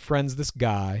 she befriends this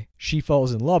guy. She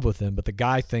falls in love with him, but the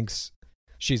guy thinks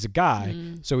she's a guy,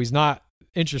 so he's not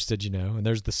interested, and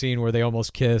there's the scene where they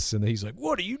almost kiss, and he's like,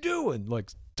 what are you doing? Like,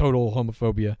 total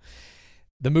homophobia.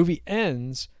 The movie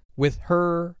ends with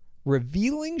her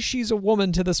revealing she's a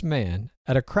woman to this man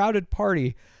at a crowded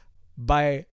party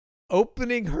by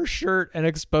opening her shirt and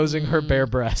exposing her bare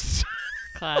breasts.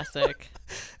 Classic.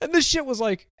 And this shit was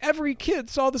like, every kid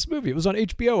saw this movie. It was on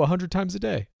HBO 100 times a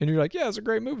day. And you're like, yeah, it's a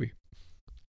great movie.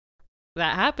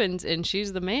 That happens in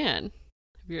She's the Man.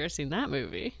 Have you ever seen that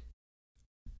movie?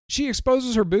 She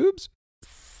exposes her boobs?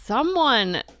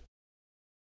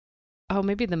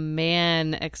 Maybe the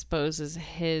man exposes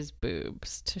his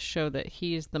boobs to show that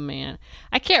he's the man.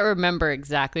 I can't remember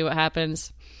exactly what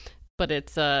happens, but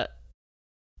it's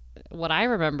what I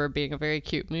remember being a very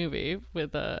cute movie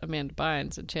with Amanda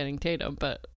Bynes and Channing Tatum,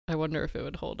 but I wonder if it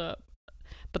would hold up.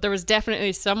 But there was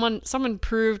definitely someone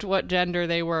proved what gender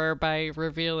they were by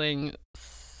revealing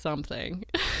something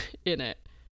in it.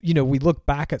 we look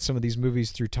back at some of these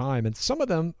movies through time, and some of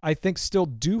them I think still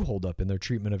do hold up in their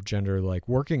treatment of gender, like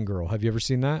Working Girl. Have you ever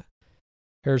seen that?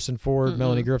 Harrison Ford,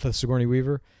 Melanie Griffith, Sigourney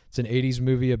Weaver. It's an 80s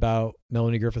movie about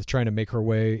Melanie Griffith trying to make her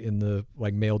way in the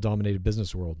like male-dominated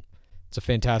business world. It's a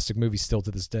fantastic movie still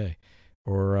to this day.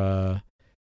 Or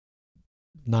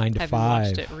 9 to 5. Have you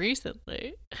watched it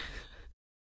recently?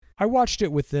 I watched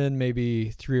it within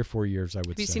maybe 3 or 4 years, I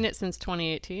would say. Have you seen it since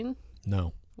 2018?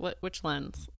 No. Which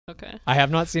lens? Okay. I have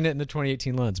not seen it in the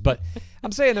 2018 lens, but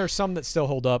I'm saying there's some that still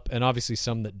hold up and obviously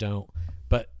some that don't.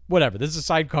 But whatever, this is a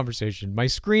side conversation. My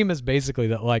scream is basically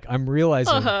that like I'm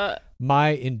realizing my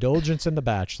indulgence in The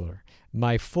Bachelor,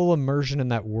 my full immersion in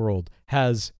that world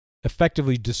has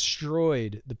effectively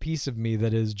destroyed the piece of me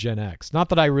that is Gen X. Not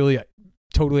that I really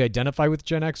totally identify with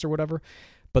Gen X or whatever,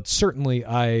 but certainly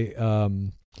I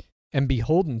am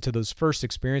beholden to those first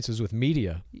experiences with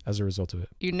media as a result of it.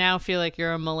 You now feel like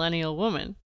you're a millennial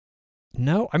woman.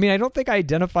 No, I mean, I don't think I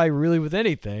identify really with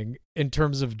anything in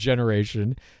terms of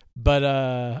generation,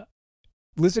 but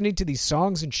listening to these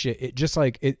songs and shit, it just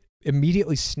like, it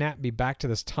immediately snapped me back to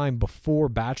this time before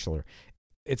Bachelor.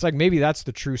 It's like maybe that's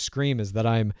the true scream, is that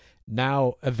I'm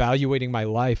now evaluating my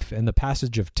life and the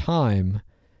passage of time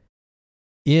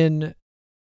in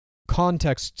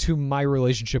context to my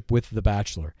relationship with The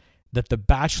Bachelor. That The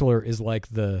Bachelor is like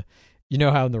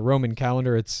how in the Roman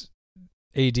calendar it's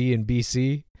AD and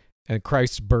BC, and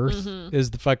Christ's birth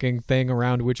is the fucking thing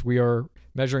around which we are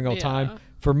measuring all time.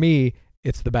 For me,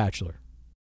 it's The Bachelor.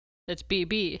 It's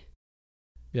BB.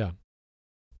 Yeah.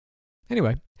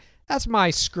 Anyway, that's my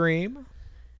scream.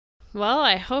 Well,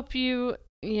 I hope you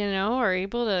are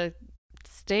able to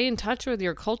stay in touch with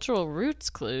your cultural roots,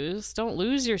 Clues. Don't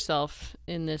lose yourself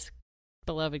in this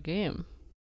beloved game.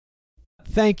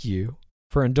 Thank you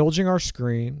for indulging our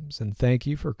screams, and thank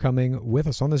you for coming with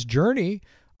us on this journey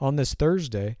on this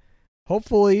Thursday.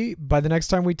 Hopefully, by the next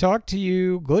time we talk to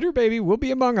you, Glitter Baby will be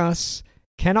among us.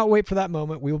 Cannot wait for that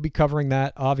moment. We will be covering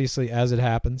that, obviously, as it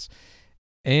happens.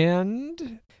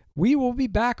 And we will be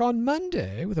back on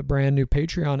Monday with a brand new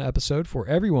Patreon episode for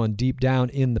everyone deep down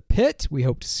in the pit. We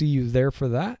hope to see you there for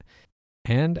that.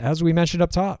 And as we mentioned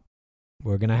up top,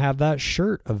 we're going to have that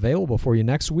shirt available for you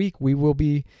next week. We will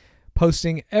be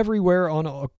posting everywhere on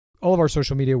all of our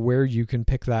social media where you can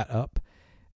pick that up.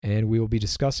 And we will be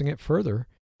discussing it further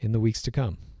in the weeks to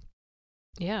come.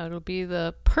 Yeah, it'll be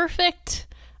the perfect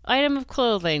item of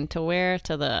clothing to wear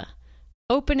to the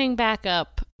opening back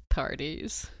up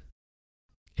parties.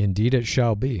 Indeed it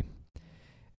shall be.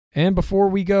 And before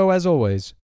we go, as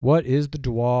always, what is the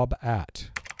DWAB at?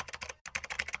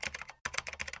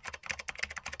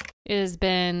 It has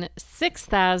been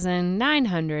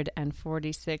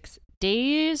 6,946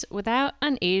 days without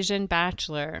an Asian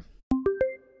bachelor.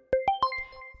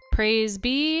 Praise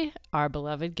be our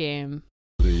beloved game.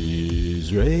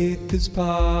 Please rate this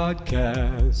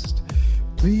podcast.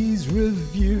 Please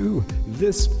review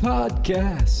this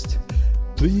podcast.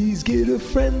 Please get a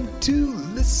friend to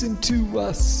listen to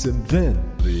us, and then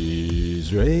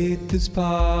please rate this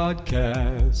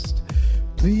podcast.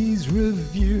 Please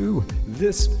review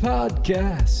this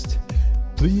podcast.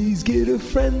 Please get a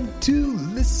friend to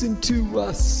listen to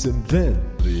us, and then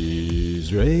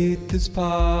please rate this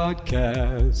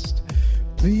podcast.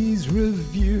 Please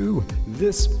review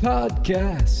this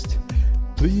podcast.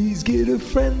 Please get a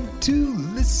friend to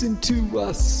listen to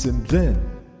us, and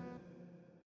then.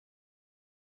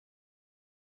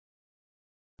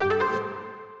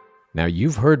 Now,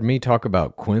 you've heard me talk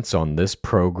about Quince on this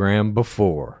program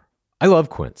before. I love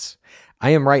Quince.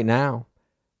 I am right now,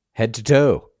 head to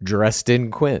toe, dressed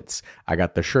in Quince. I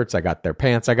got their shirts, I got their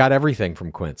pants, I got everything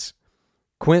from Quince.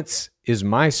 Quince is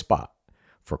my spot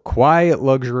for quiet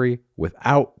luxury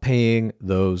without paying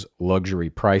those luxury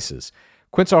prices.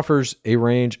 Quince offers a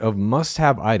range of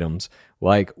must-have items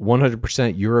like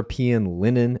 100% European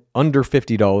linen under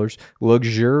 $50,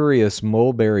 luxurious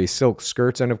mulberry silk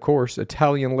skirts, and of course,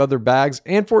 Italian leather bags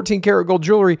and 14-karat gold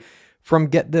jewelry from,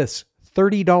 get this,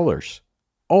 $30.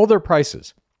 All their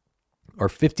prices are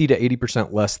 50 to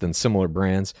 80% less than similar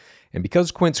brands. And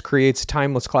because Quince creates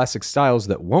timeless classic styles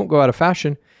that won't go out of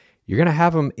fashion, you're going to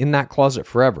have them in that closet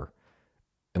forever.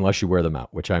 Unless you wear them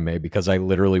out, which I may, because I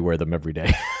literally wear them every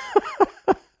day.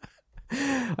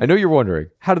 I know you're wondering,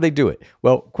 how do they do it?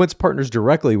 Well, Quince partners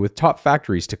directly with top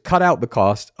factories to cut out the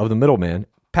cost of the middleman,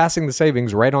 passing the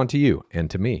savings right on to you and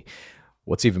to me.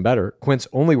 What's even better, Quince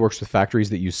only works with factories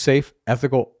that use safe,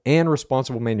 ethical, and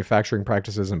responsible manufacturing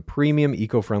practices and premium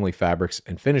eco-friendly fabrics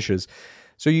and finishes,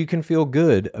 so you can feel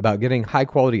good about getting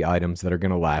high-quality items that are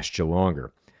going to last you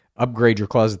longer. Upgrade your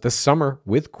closet this summer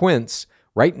with Quince.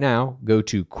 Right now, go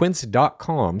to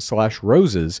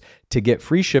quince.com/roses to get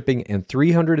free shipping and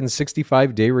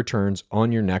 365-day returns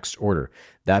on your next order.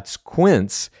 That's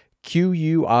Quince,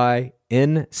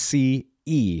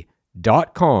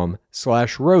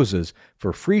 QUINCE.com/roses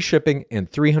for free shipping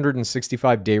and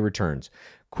 365-day returns.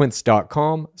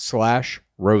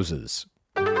 Quince.com/roses.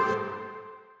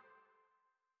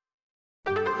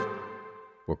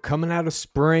 We're coming out of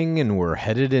spring and we're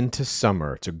headed into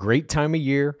summer. It's a great time of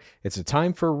year. It's a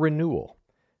time for renewal.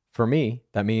 For me,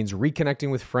 that means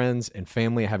reconnecting with friends and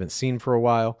family I haven't seen for a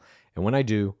while. And when I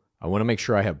do, I want to make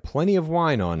sure I have plenty of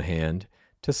wine on hand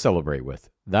to celebrate with.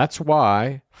 That's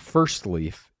why First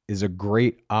Leaf is a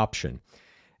great option.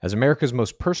 As America's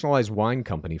most personalized wine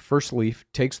company, First Leaf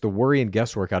takes the worry and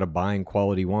guesswork out of buying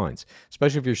quality wines,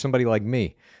 especially if you're somebody like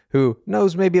me who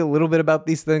knows maybe a little bit about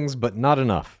these things, but not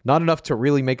enough. Not enough to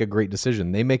really make a great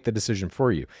decision. They make the decision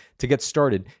for you. To get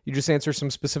started, you just answer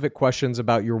some specific questions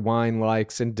about your wine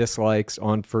likes and dislikes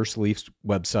on First Leaf's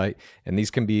website, and these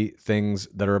can be things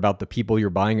that are about the people you're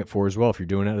buying it for as well if you're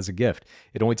doing it as a gift.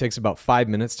 It only takes about 5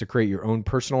 minutes to create your own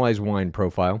personalized wine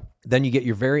profile. Then you get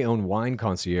your very own wine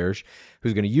concierge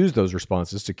who's going to use those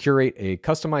responses to curate a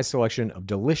customized selection of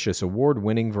delicious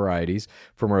award-winning varieties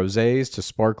from rosés to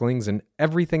sparklings and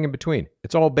everything in between.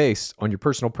 It's all based on your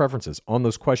personal preferences, on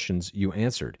those questions you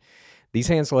answered. These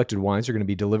hand-selected wines are going to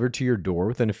be delivered to your door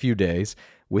within a few days,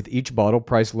 with each bottle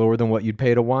priced lower than what you'd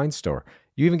pay at a wine store.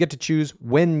 You even get to choose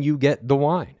when you get the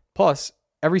wine. Plus,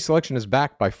 every selection is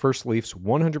backed by First Leaf's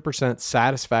 100%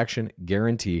 satisfaction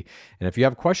guarantee. And if you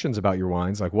have questions about your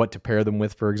wines, like what to pair them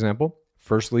with, for example,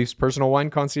 First Leaf's personal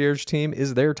wine concierge team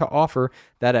is there to offer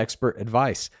that expert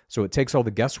advice. So it takes all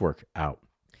the guesswork out.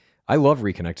 I love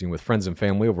reconnecting with friends and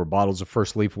family over bottles of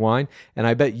First Leaf wine, and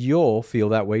I bet you'll feel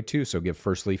that way too. So give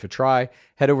First Leaf a try.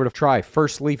 Head over to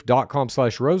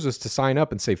tryfirstleaf.com/roses to sign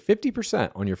up and save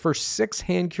 50% on your first 6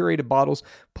 hand-curated bottles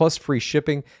plus free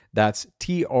shipping. That's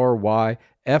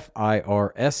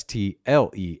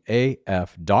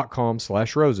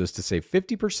tryfirstleaf.com/roses to save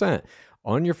 50%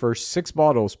 on your first 6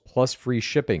 bottles plus free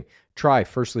shipping. Try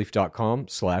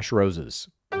firstleaf.com/roses.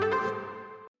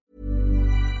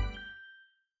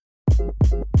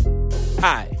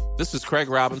 Hi, this is Craig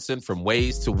Robinson from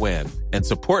Ways to Win, and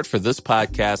support for this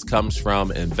podcast comes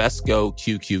from Invesco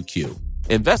QQQ.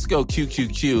 Invesco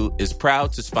QQQ is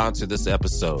proud to sponsor this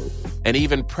episode, and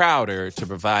even prouder to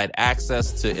provide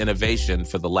access to innovation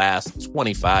for the last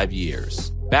 25 years.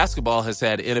 Basketball has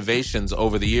had innovations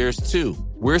over the years, too.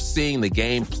 We're seeing the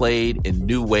game played in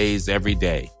new ways every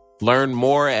day. Learn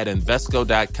more at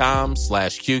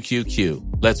Invesco.com/QQQ.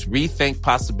 Let's rethink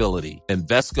possibility.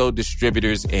 Invesco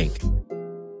Distributors, Inc.